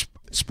Jersey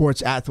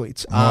sports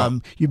athletes.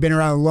 You've been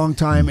around a long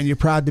time and you're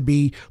proud to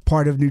be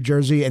part of New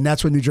Jersey, and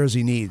that's what New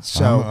Jersey needs.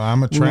 So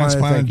I'm a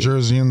transplanted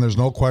Jerseyan. There's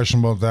no question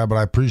about that, but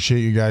I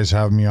appreciate you guys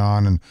having me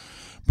on and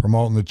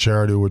promoting the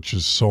charity, which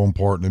is so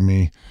important to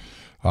me.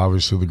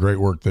 Obviously the great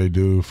work they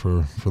do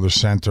for the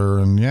center,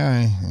 and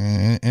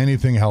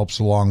anything helps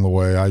along the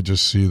way. I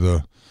just see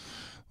the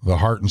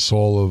heart and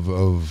soul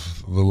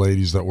of the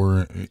ladies that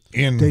were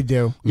in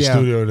the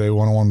studio today,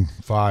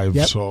 101.5.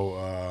 Yep.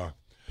 So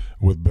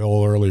with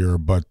Bill earlier,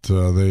 but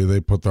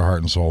they put their heart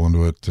and soul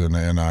into it, and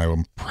I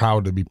am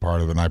proud to be part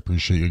of it, and I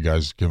appreciate you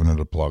guys giving it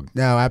a plug.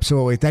 No,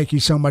 absolutely. Thank you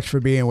so much for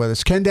being with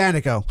us. Ken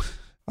Daneyko.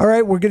 All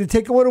right, we're going to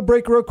take a little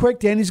break real quick.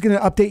 Danny's going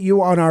to update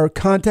you on our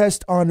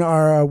contest on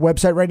our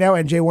website right now,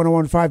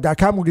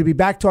 nj1015.com. We're going to be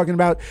back talking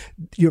about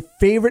your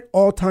favorite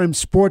all-time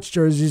sports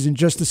jerseys in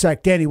just a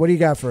sec. Danny, what do you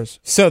got for us?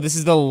 So this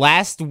is the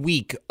last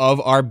week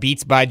of our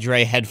Beats by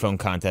Dre headphone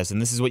contest,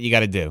 and this is what you got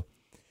to do.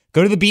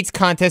 Go to the Beats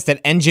contest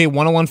at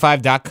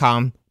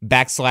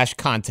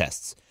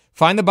nj1015.com/contests.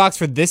 Find the box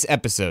for this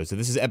episode. So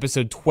this is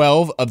episode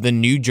 12 of the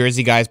New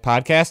Jersey Guys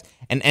podcast,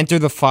 and enter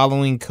the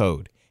following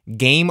code.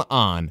 Game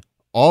on,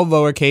 all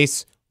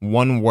lowercase,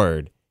 one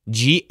word,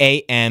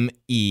 GAMEON.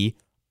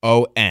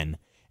 And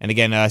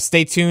again,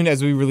 stay tuned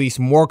as we release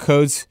more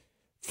codes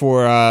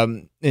for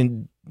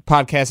in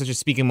podcasts such as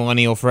Speaking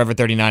Millennial, Forever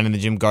 39, and the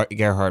Jim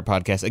Gerhardt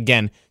podcast.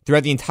 Again,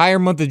 throughout the entire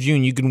month of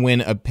June, you can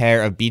win a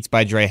pair of Beats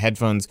by Dre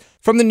headphones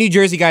from the New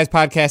Jersey Guys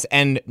podcast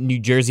and New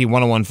Jersey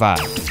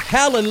 1015.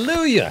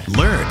 Hallelujah!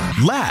 Learn,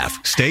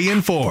 laugh, stay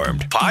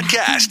informed.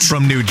 Podcasts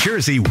from New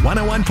Jersey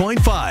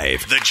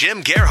 101.5. The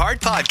Jim Gerhardt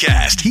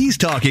podcast. He's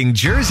talking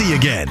Jersey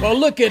again. Well,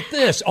 look at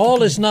this.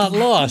 All is not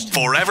lost.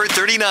 Forever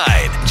 39.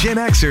 Gen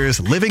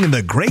Xers living in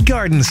the Great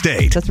Garden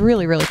State. That's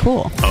really, really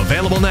cool.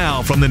 Available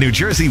now from the New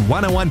Jersey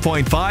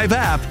 101.5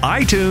 app,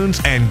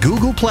 iTunes, and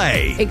Google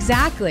Play.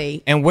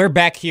 Exactly. And we're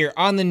back here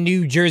on the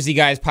New Jersey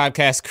Guys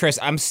podcast. Chris,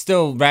 I'm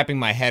still wrapping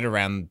my head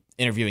around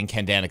interviewing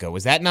Ken Daneyko.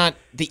 Was that not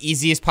the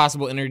easiest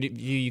possible interview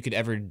you could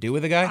ever do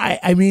with a guy?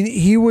 I mean,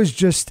 he was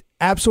just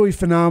absolutely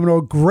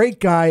phenomenal. Great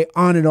guy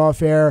on and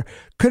off air.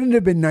 Couldn't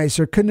have been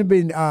nicer. Couldn't have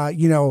been,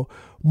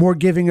 more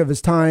giving of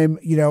his time.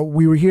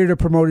 We were here to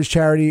promote his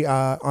charity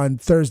on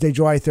Thursday,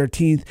 July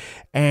 13th.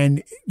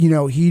 And,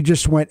 he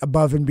just went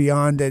above and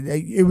beyond. And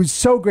it was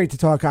so great to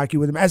talk hockey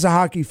with him. As a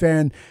hockey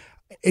fan,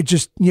 it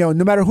just, no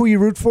matter who you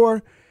root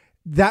for,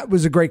 that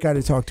was a great guy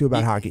to talk to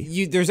about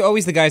hockey. There's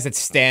always the guys that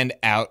stand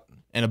out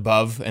and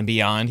above and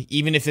beyond,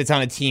 even if it's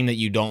on a team that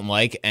you don't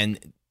like. And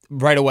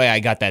right away, I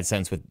got that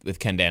sense with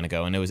Ken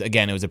Daneyko. And it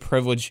was a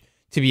privilege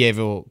to be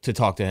able to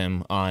talk to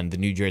him on the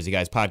New Jersey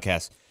Guys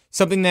podcast.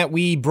 Something that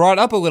we brought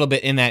up a little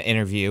bit in that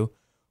interview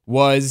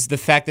was the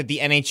fact that the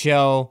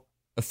NHL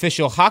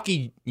official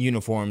hockey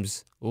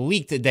uniforms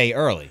leaked a day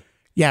early.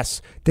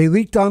 Yes, they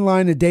leaked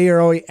online a day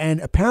early,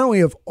 and apparently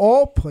of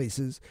all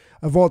places,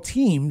 of all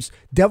teams,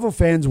 Devil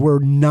fans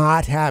were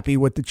not happy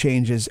with the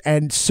changes,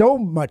 and so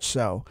much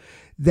so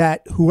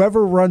that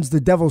whoever runs the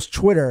Devils'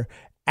 Twitter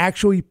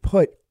actually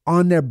put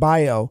on their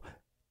bio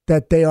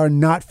that they are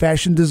not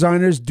fashion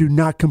designers. Do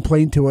not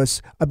complain to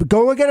us.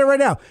 Go look at it right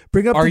now.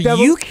 Are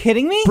you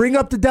kidding me? Bring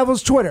up the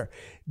Devils' Twitter.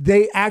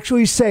 They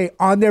actually say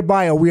on their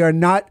bio, we are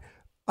not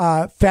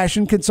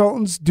fashion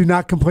consultants. Do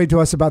not complain to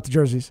us about the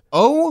jerseys.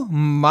 Oh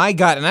my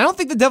God. And I don't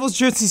think the Devils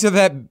jerseys are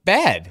that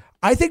bad.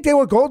 I think they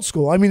look old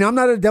school. I mean, I'm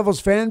not a Devils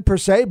fan per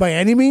se by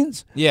any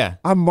means. Yeah.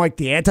 I'm like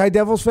the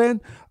anti-Devils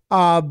fan.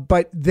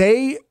 But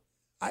they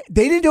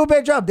didn't do a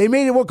bad job. They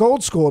made it look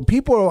old school, and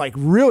people are like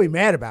really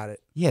mad about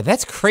it. Yeah,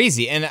 that's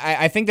crazy. And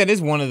I think that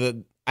is one of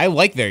the... I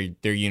like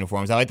their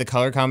uniforms. I like the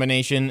color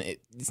combination.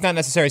 It's not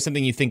necessarily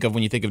something you think of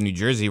when you think of New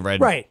Jersey, red,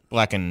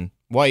 black, and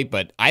white,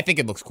 but I think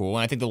it looks cool,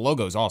 and I think the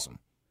logo is awesome.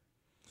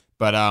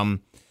 But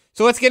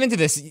so let's get into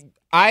this.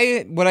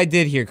 What I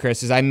did here,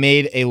 Chris, is I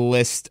made a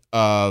list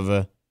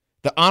of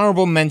the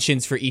honorable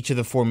mentions for each of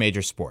the 4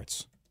 major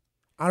sports.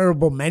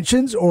 Honorable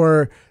mentions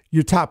or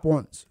your top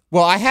ones?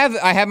 Well, I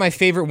have my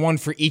favorite one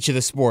for each of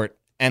the sport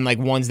and like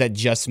ones that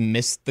just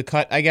missed the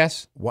cut, I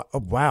guess.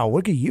 Wow,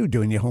 look at you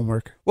doing your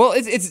homework. Well,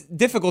 it's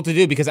difficult to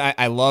do because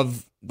I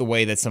love the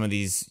way that some of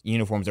these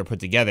uniforms are put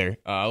together.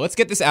 Let's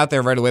get this out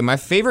there right away. My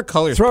favorite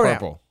color is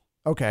purple.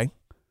 Okay.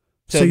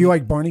 So you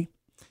like Barney?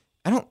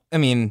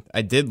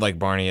 I did like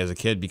Barney as a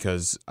kid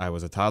because I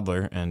was a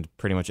toddler, and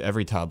pretty much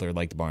every toddler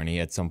liked Barney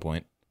at some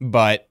point.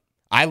 But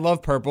I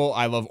love purple.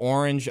 I love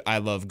orange. I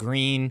love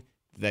green.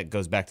 That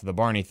goes back to the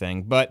Barney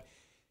thing. But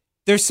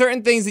there's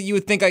certain things that you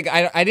would think, like,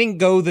 I didn't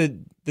go the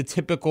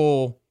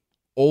typical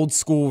old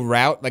school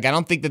route. Like, I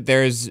don't think that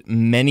there's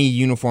many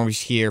uniforms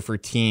here for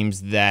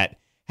teams that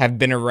have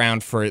been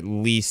around for at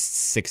least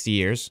 60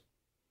 years.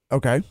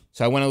 Okay.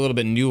 So I went a little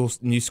bit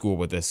new school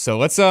with this. So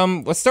let's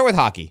start with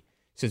hockey,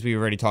 since we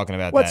were already talking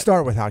about that. Let's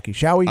start with hockey,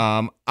 shall we?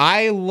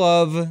 I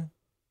love,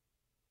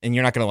 and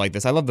you're not going to like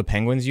this, I love the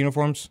Penguins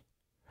uniforms.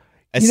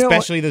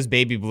 Especially those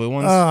baby blue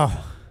ones.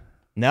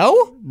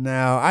 No?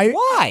 No.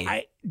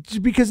 Why?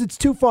 Because it's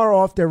too far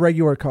off their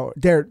regular color.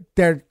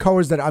 Their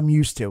colors that I'm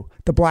used to,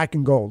 the black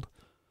and gold.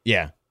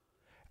 Yeah.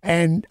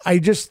 And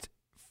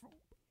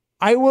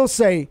I will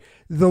say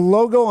the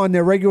logo on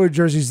their regular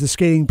jerseys, the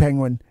skating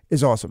penguin,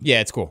 is awesome.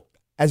 Yeah, it's cool.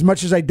 As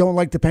much as I don't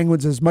like the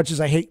Penguins, as much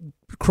as I hate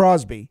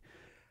Crosby,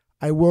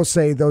 I will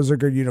say those are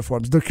good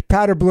uniforms. The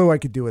powder blue I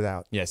could do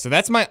without. Yeah, so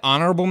that's my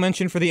honorable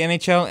mention for the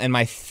NHL, and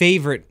my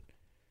favorite.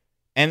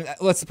 And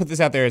let's put this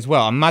out there as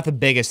well. I'm not the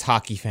biggest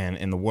hockey fan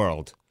in the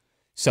world.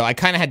 So I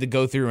kind of had to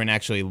go through and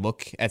actually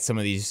look at some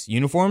of these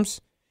uniforms.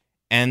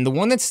 And the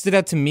one that stood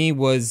out to me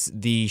was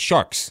the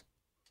Sharks.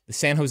 The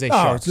San Jose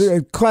Sharks. It's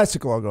a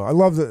classic logo. I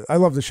love the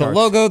Sharks. The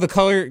logo, the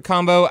color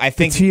combo, I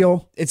think the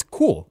teal. It's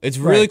cool. It's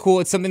really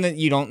cool. It's something that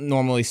you don't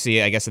normally see,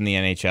 I guess, in the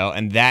NHL.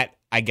 And that,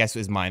 I guess,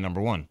 is my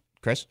number one.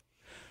 Chris?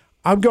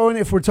 I'm going,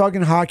 if we're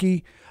talking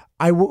hockey,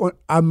 I'm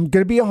going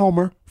to be a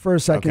homer for a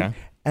second. Okay.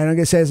 And I'm going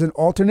to say as an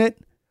alternate,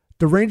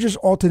 the Rangers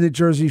alternate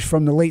jerseys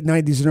from the late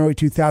 90s and early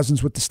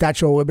 2000s with the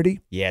Statue of Liberty.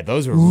 Yeah,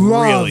 those were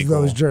really cool.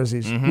 Love those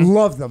jerseys. Mm-hmm.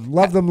 Love them.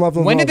 Love them.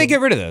 When did they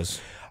get rid of those?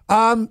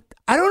 I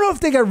don't know if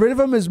they got rid of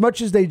them as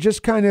much as they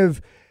just kind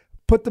of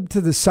put them to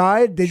the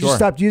side. They just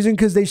stopped using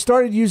because they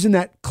started using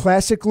that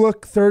classic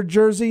look third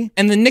jersey.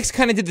 And the Knicks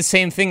kind of did the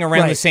same thing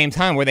around the same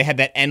time where they had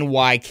that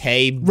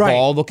NYK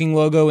ball looking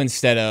logo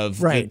instead of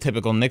the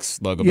typical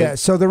Knicks logo. Yeah,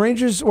 so the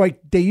Rangers,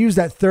 they use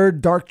that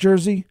third dark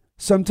jersey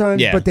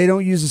sometimes, but they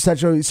don't use the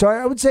Statue. So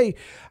I would say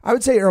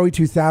early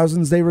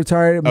 2000s they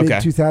retired, mid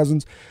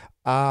 2000s.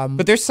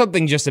 But there's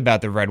something just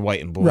about the red,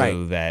 white, and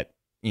blue that,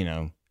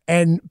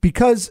 And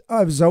because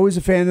I was always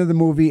a fan of the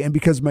movie and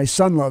because my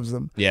son loves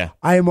them,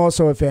 I am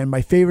also a fan.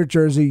 My favorite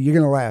jersey, you're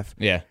going to laugh.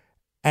 Yeah.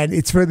 And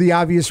it's for the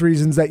obvious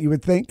reasons that you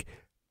would think,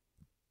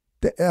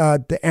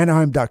 the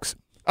Anaheim Ducks.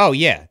 Oh,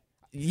 yeah.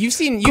 You've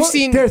seen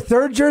their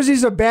third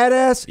jerseys are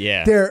badass.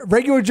 Yeah. Their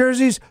regular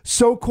jerseys,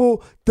 so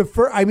cool.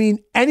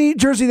 Any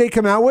jersey they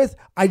come out with,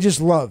 I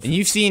just love. And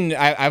you've seen,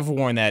 I've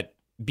worn that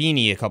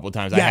beanie a couple of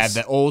times. Yes. I have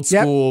the old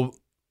school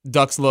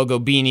Ducks logo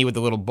beanie with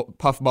the little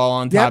puff ball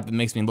on top. That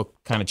makes me look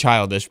kind of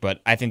childish, but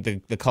I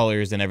think the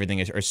colors and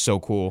everything are so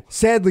cool.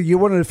 Sadly, you're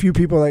one of the few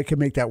people that can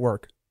make that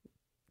work.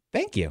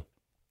 Thank you.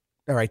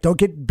 All right, don't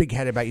get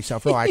big-headed about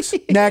yourself. Relax.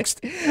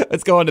 Next.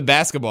 Let's go on to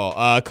basketball.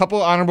 A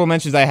couple honorable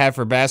mentions I have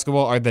for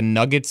basketball are the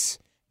Nuggets,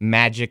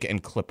 Magic,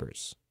 and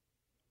Clippers.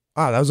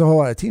 Oh, that was a whole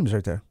lot of teams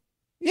right there.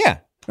 Yeah.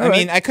 I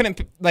mean, I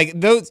couldn't,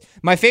 those,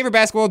 my favorite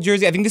basketball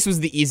jersey, I think this was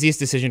the easiest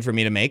decision for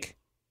me to make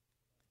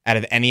out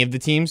of any of the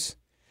teams.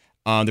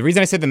 The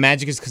reason I said the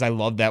Magic is because I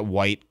love that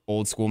white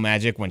old school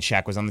Magic when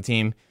Shaq was on the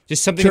team.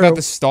 Just something about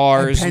the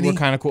stars were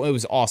kind of cool. It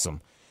was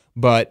awesome.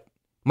 But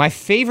my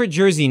favorite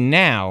jersey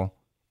now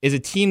is a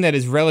team that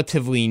is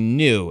relatively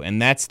new, and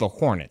that's the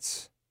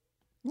Hornets.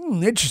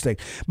 Interesting.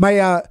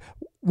 My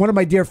one of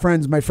my dear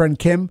friends, my friend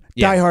Kim,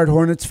 diehard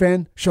Hornets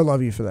fan. She'll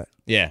love you for that.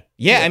 Yeah.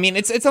 I mean,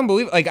 it's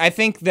unbelievable. I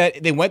think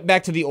that they went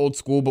back to the old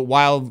school, but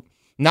while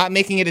not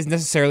making it as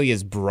necessarily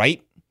as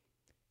bright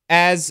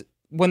as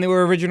when they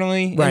were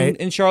originally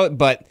in Charlotte,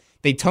 but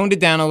they toned it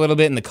down a little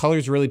bit, and the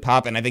colors really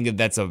pop, and I think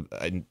that's a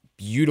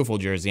beautiful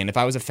jersey. And if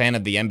I was a fan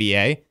of the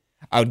NBA,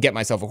 I would get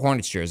myself a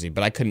Hornets jersey,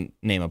 but I couldn't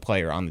name a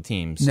player on the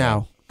team. So.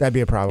 No, that'd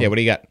be a problem. Yeah, what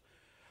do you got?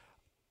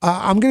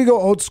 I'm going to go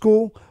old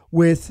school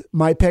with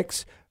my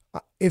picks.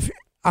 If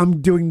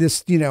I'm doing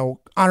this,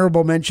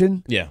 honorable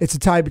mention. Yeah. It's a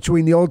tie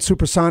between the old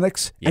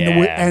Supersonics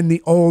and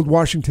the old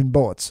Washington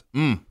Bullets.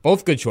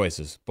 Both good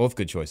choices.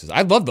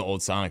 I love the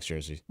old Sonics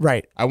jersey.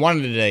 Right. I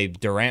wanted a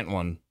Durant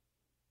one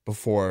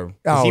before.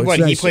 Oh,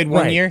 He played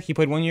 1 year? He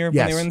played 1 year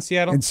when they were in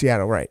Seattle? In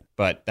Seattle, right.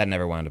 But that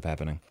never wound up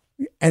happening.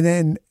 And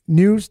then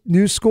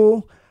new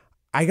school,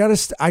 I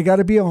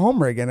gotta be a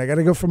homer again. I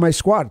gotta go for my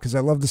squad because I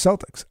love the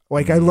Celtics.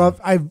 Like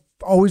I've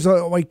always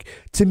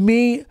to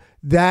me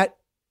that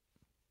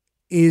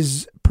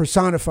is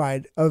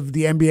personified of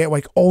the NBA,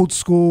 like old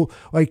school,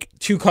 like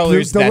two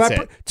colors. That's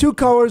it. 2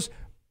 colors,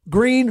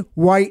 green,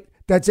 white.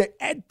 That's it.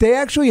 They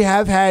actually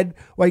have had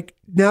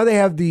now they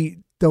have the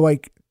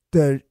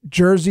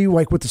jersey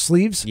with the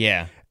sleeves.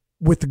 Yeah.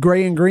 With the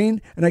gray and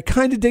green, and I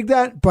kind of dig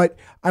that. But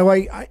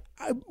I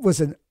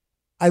listen.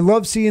 I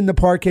love seeing the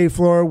parquet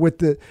floor with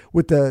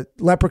the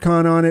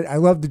leprechaun on it. I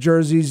love the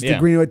jerseys, the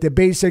green with the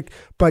basic.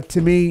 But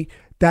to me,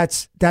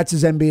 that's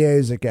as NBA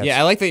as it gets. Yeah,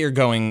 I like that you're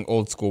going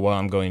old school while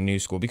I'm going new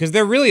school because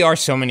there really are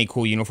so many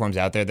cool uniforms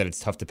out there that it's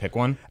tough to pick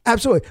one.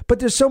 Absolutely, but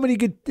there's so many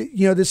good.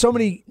 There's so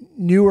many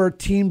newer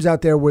teams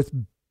out there with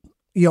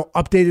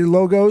updated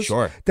logos.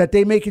 Sure. That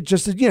they make it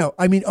just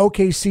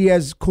OKC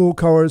has cool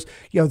colors.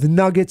 The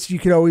Nuggets you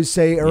could always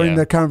say are in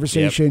the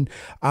conversation.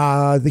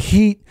 Yep. The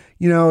Heat.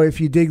 If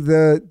you dig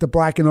the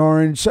black and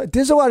orange, so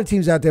there's a lot of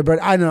teams out there,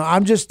 but I don't know.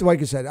 I'm just like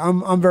I said,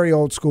 I'm very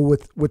old school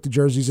with the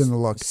jerseys and the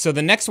look. So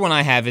the next one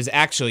I have is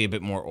actually a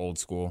bit more old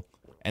school,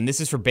 and this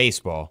is for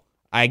baseball.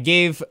 I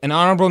gave an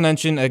honorable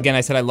mention. Again,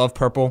 I said I love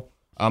purple.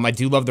 I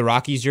do love the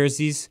Rockies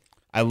jerseys.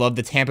 I love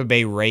the Tampa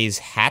Bay Rays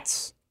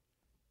hats.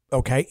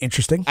 Okay,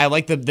 interesting. I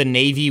like the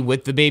navy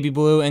with the baby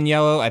blue and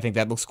yellow. I think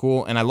that looks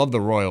cool. And I love the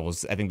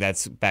Royals. I think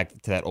that's back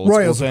to that old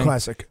Royals school thing.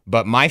 Royals are classic.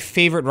 But my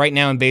favorite right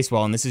now in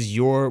baseball, and this is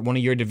one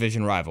of your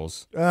division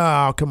rivals.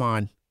 Oh, come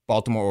on.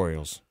 Baltimore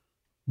Orioles.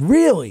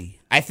 Really?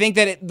 I think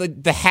that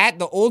the hat,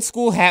 the old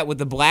school hat with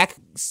the black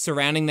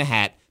surrounding the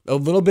hat, a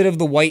little bit of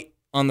the white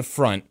on the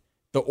front,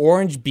 the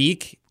orange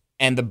beak,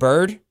 and the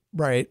bird.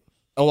 Right.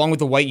 Along with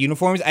the white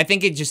uniforms, I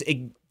think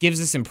it gives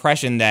this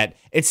impression that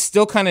it's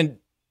still kind of...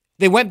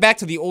 They went back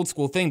to the old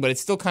school thing, but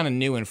it's still kind of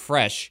new and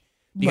fresh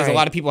because a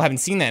lot of people haven't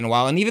seen that in a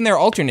while. And even their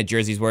alternate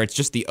jerseys where it's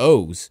just the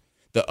O's,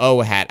 the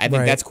O hat, I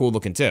think that's cool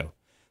looking too.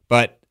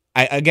 But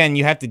again,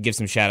 you have to give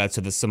some shout outs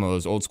to some of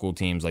those old school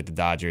teams like the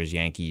Dodgers,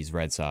 Yankees,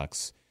 Red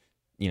Sox.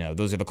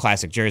 Those are the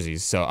classic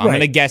jerseys. So I'm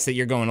going to guess that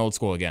you're going old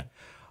school again.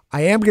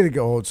 I am going to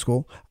go old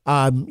school.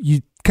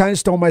 You kind of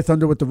stole my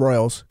thunder with the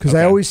Royals because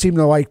I always seem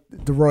to like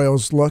the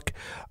Royals look.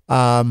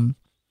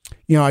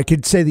 I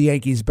could say the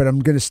Yankees, but I'm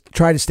going to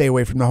try to stay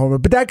away from the homer.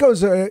 But that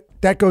goes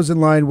in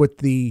line with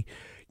the,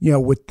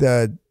 with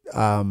the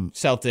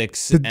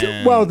Celtics.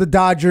 The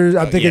Dodgers.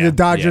 I'm thinking the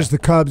Dodgers, the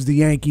Cubs, the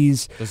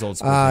Yankees, those old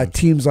school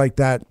teams like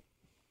that.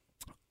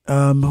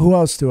 Who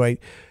else do I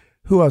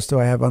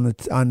have on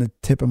the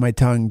tip of my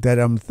tongue that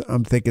I'm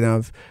thinking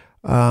of?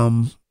 I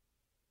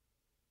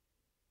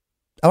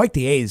like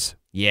the A's.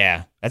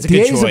 Yeah, that's a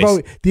good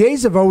choice. The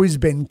A's have always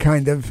been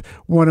kind of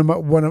one of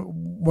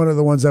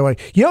the ones I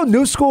like.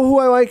 New school who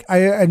I like.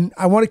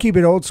 I want to keep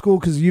it old school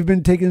because you've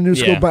been taking the new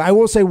school. But I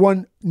will say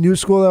one new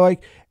school I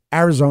like.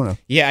 Arizona.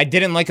 Yeah, I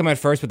didn't like them at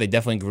first, but they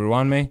definitely grew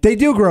on me. They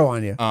do grow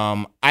on you.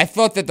 I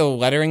thought that the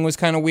lettering was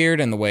kind of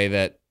weird and the way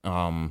that.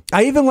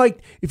 I even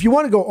like if you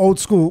want to go old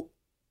school.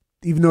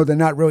 Even though they're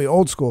not really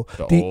old school,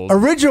 the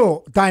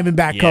original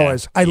Diamondback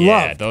colors I love.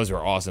 Yeah, those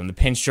were awesome. The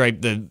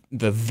pinstripe,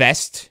 the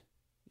vest.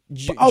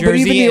 But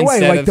even the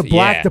away, like the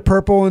black, the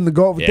purple, and the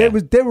gold, they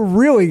were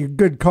really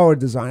good color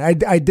design.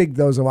 I dig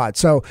those a lot.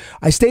 So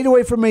I stayed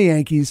away from my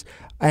Yankees,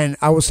 and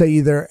I will say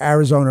either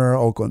Arizona or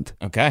Oakland.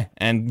 Okay,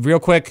 and real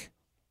quick,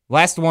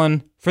 last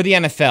one for the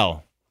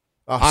NFL.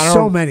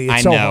 So many.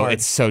 It's so hard.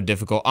 It's so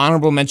difficult.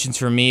 Honorable mentions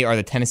for me are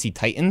the Tennessee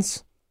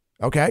Titans.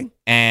 Okay.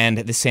 And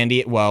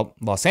the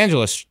Los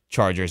Angeles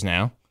Chargers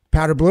now.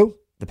 Powder blue?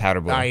 The powder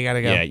blue. Oh, you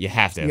gotta go. Yeah, you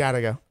have to. You gotta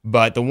go.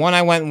 But the one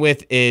I went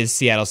with is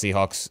Seattle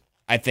Seahawks.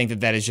 I think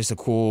that is just a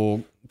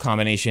cool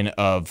combination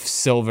of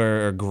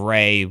silver or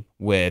gray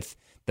with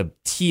the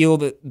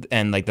teal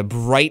and like the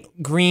bright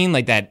green,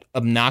 like that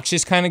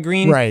obnoxious kind of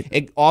green. Right.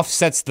 It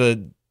offsets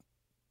the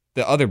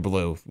other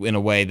blue in a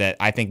way that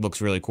I think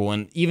looks really cool.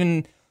 And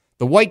even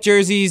the white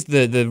jerseys,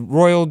 the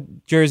royal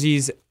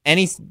jerseys,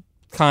 any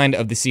kind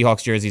of the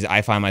Seahawks jerseys,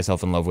 I find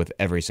myself in love with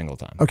every single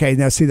time. Okay,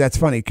 now see, that's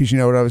funny because you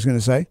know what I was going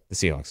to say? The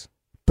Seahawks.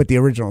 But the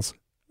originals.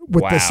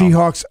 With the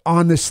Seahawks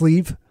on the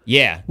sleeve.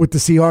 Yeah. With the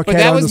Seahawk but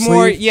head that on was the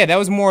more, sleeve. Yeah, that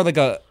was more like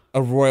a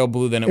royal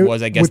blue than it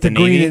was, I guess, with the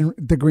navy.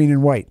 the green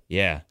and white.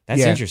 Yeah,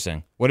 that's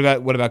interesting. What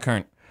about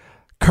current?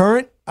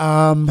 Current,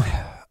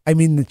 I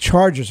mean, the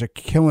Chargers are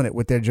killing it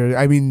with their jersey.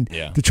 I mean,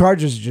 the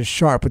Chargers are just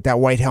sharp with that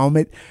white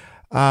helmet.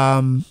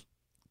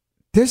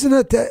 There's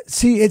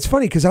see, it's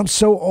funny because I'm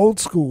so old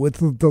school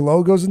with the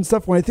logos and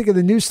stuff. When I think of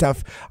the new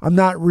stuff, I'm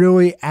not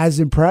really as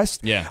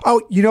impressed. Yeah. Oh,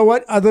 you know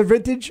what? Other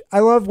vintage I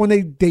love when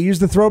they use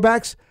the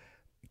throwbacks.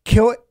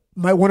 Kill it.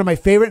 One of my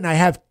favorite, and I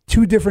have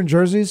two different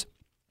jerseys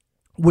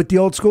with the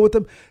old school with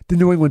them. The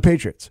New England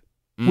Patriots.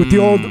 with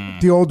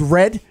the old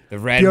red. The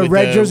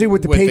red jersey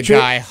with the Patriot.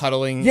 The guy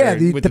huddling. Yeah,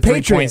 with the the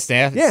Patriot 3-point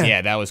staff. Yeah.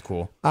 Yeah, that was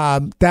cool.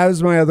 That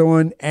was my other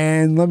one.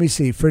 And let me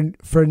see. For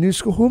a new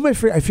school, who am I?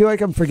 I feel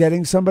like I'm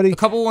forgetting somebody. A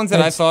couple ones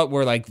that I thought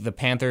were like the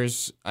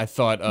Panthers. I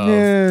thought of.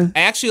 Yeah.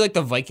 I actually like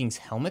the Vikings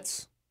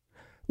helmets.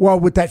 Well,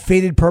 with that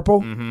faded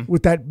purple,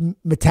 with that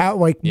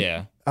metallic,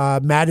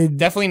 matted.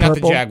 Definitely not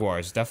purple. the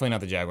Jaguars. Definitely not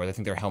the Jaguars. I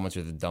think their helmets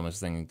are the dumbest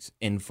things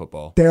in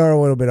football. They are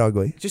a little bit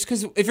ugly. Just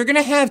because if you're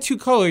gonna have two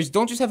colors,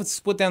 don't just have it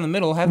split down the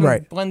middle. Have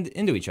them blend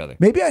into each other.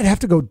 Maybe I'd have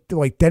to go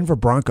like Denver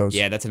Broncos.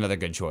 Yeah, that's another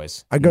good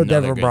choice. I'd go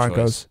Denver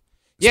Broncos. Choice.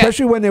 Yeah.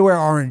 Especially when they wear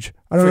orange.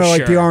 I don't know,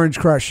 like the Orange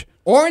Crush.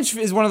 Orange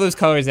is one of those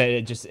colors that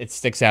it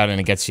sticks out and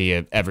it gets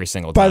you every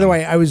single time. By the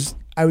way, I was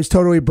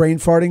totally brain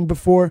farting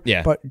before.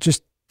 Yeah. But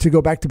just to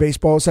go back to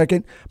baseball a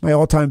second, my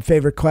all-time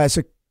favorite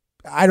classic,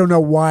 I don't know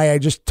why, I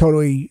just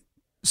totally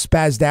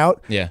spazzed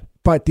out. Yeah.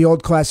 But the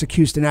old classic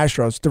Houston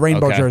Astros, the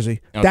rainbow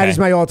jersey. Okay. That is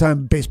my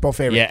all-time baseball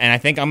favorite. Yeah, and I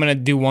think I'm going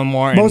to do one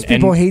more. Most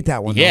people hate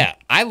that one. Yeah,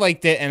 I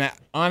liked it. And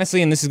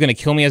honestly, and this is going to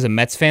kill me as a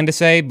Mets fan to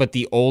say, but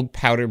the old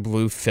powder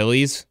blue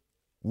Phillies.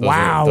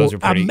 Those are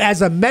pretty.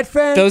 As a Met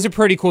fan? Those are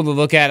pretty cool to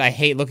look at. I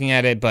hate looking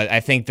at it, but I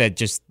think that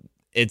just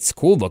it's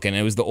cool looking.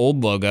 It was the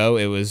old logo.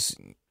 It was,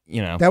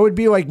 That would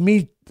be like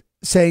me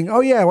saying, oh,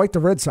 yeah, I like the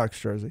Red Sox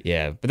jersey.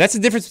 Yeah, but that's the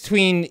difference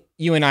between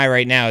you and I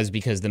right now is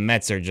because the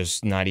Mets are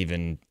just not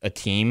even a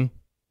team.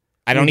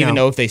 I don't even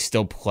know if they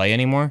still play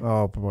anymore.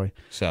 Oh, boy.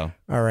 So.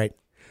 All right.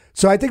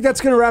 So I think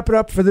that's going to wrap it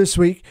up for this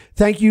week.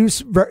 Thank you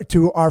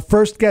to our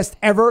first guest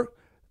ever,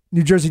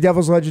 New Jersey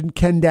Devils legend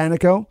Ken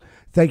Daneyko.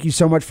 Thank you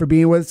so much for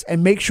being with us.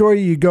 And make sure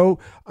you go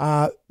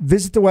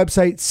visit the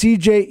website,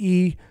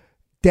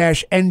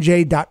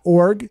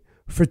 cje-nj.org,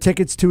 for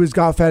tickets to his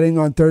golf outing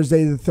on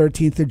Thursday, the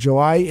 13th of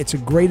July. It's a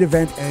great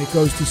event, and it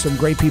goes to some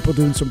great people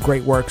doing some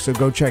great work, so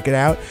go check it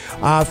out.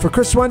 For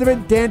Chris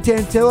Wenderman, Dan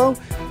Tantillo,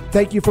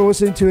 thank you for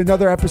listening to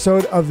another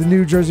episode of the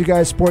New Jersey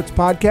Guys Sports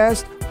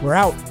Podcast. We're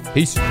out.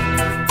 Peace.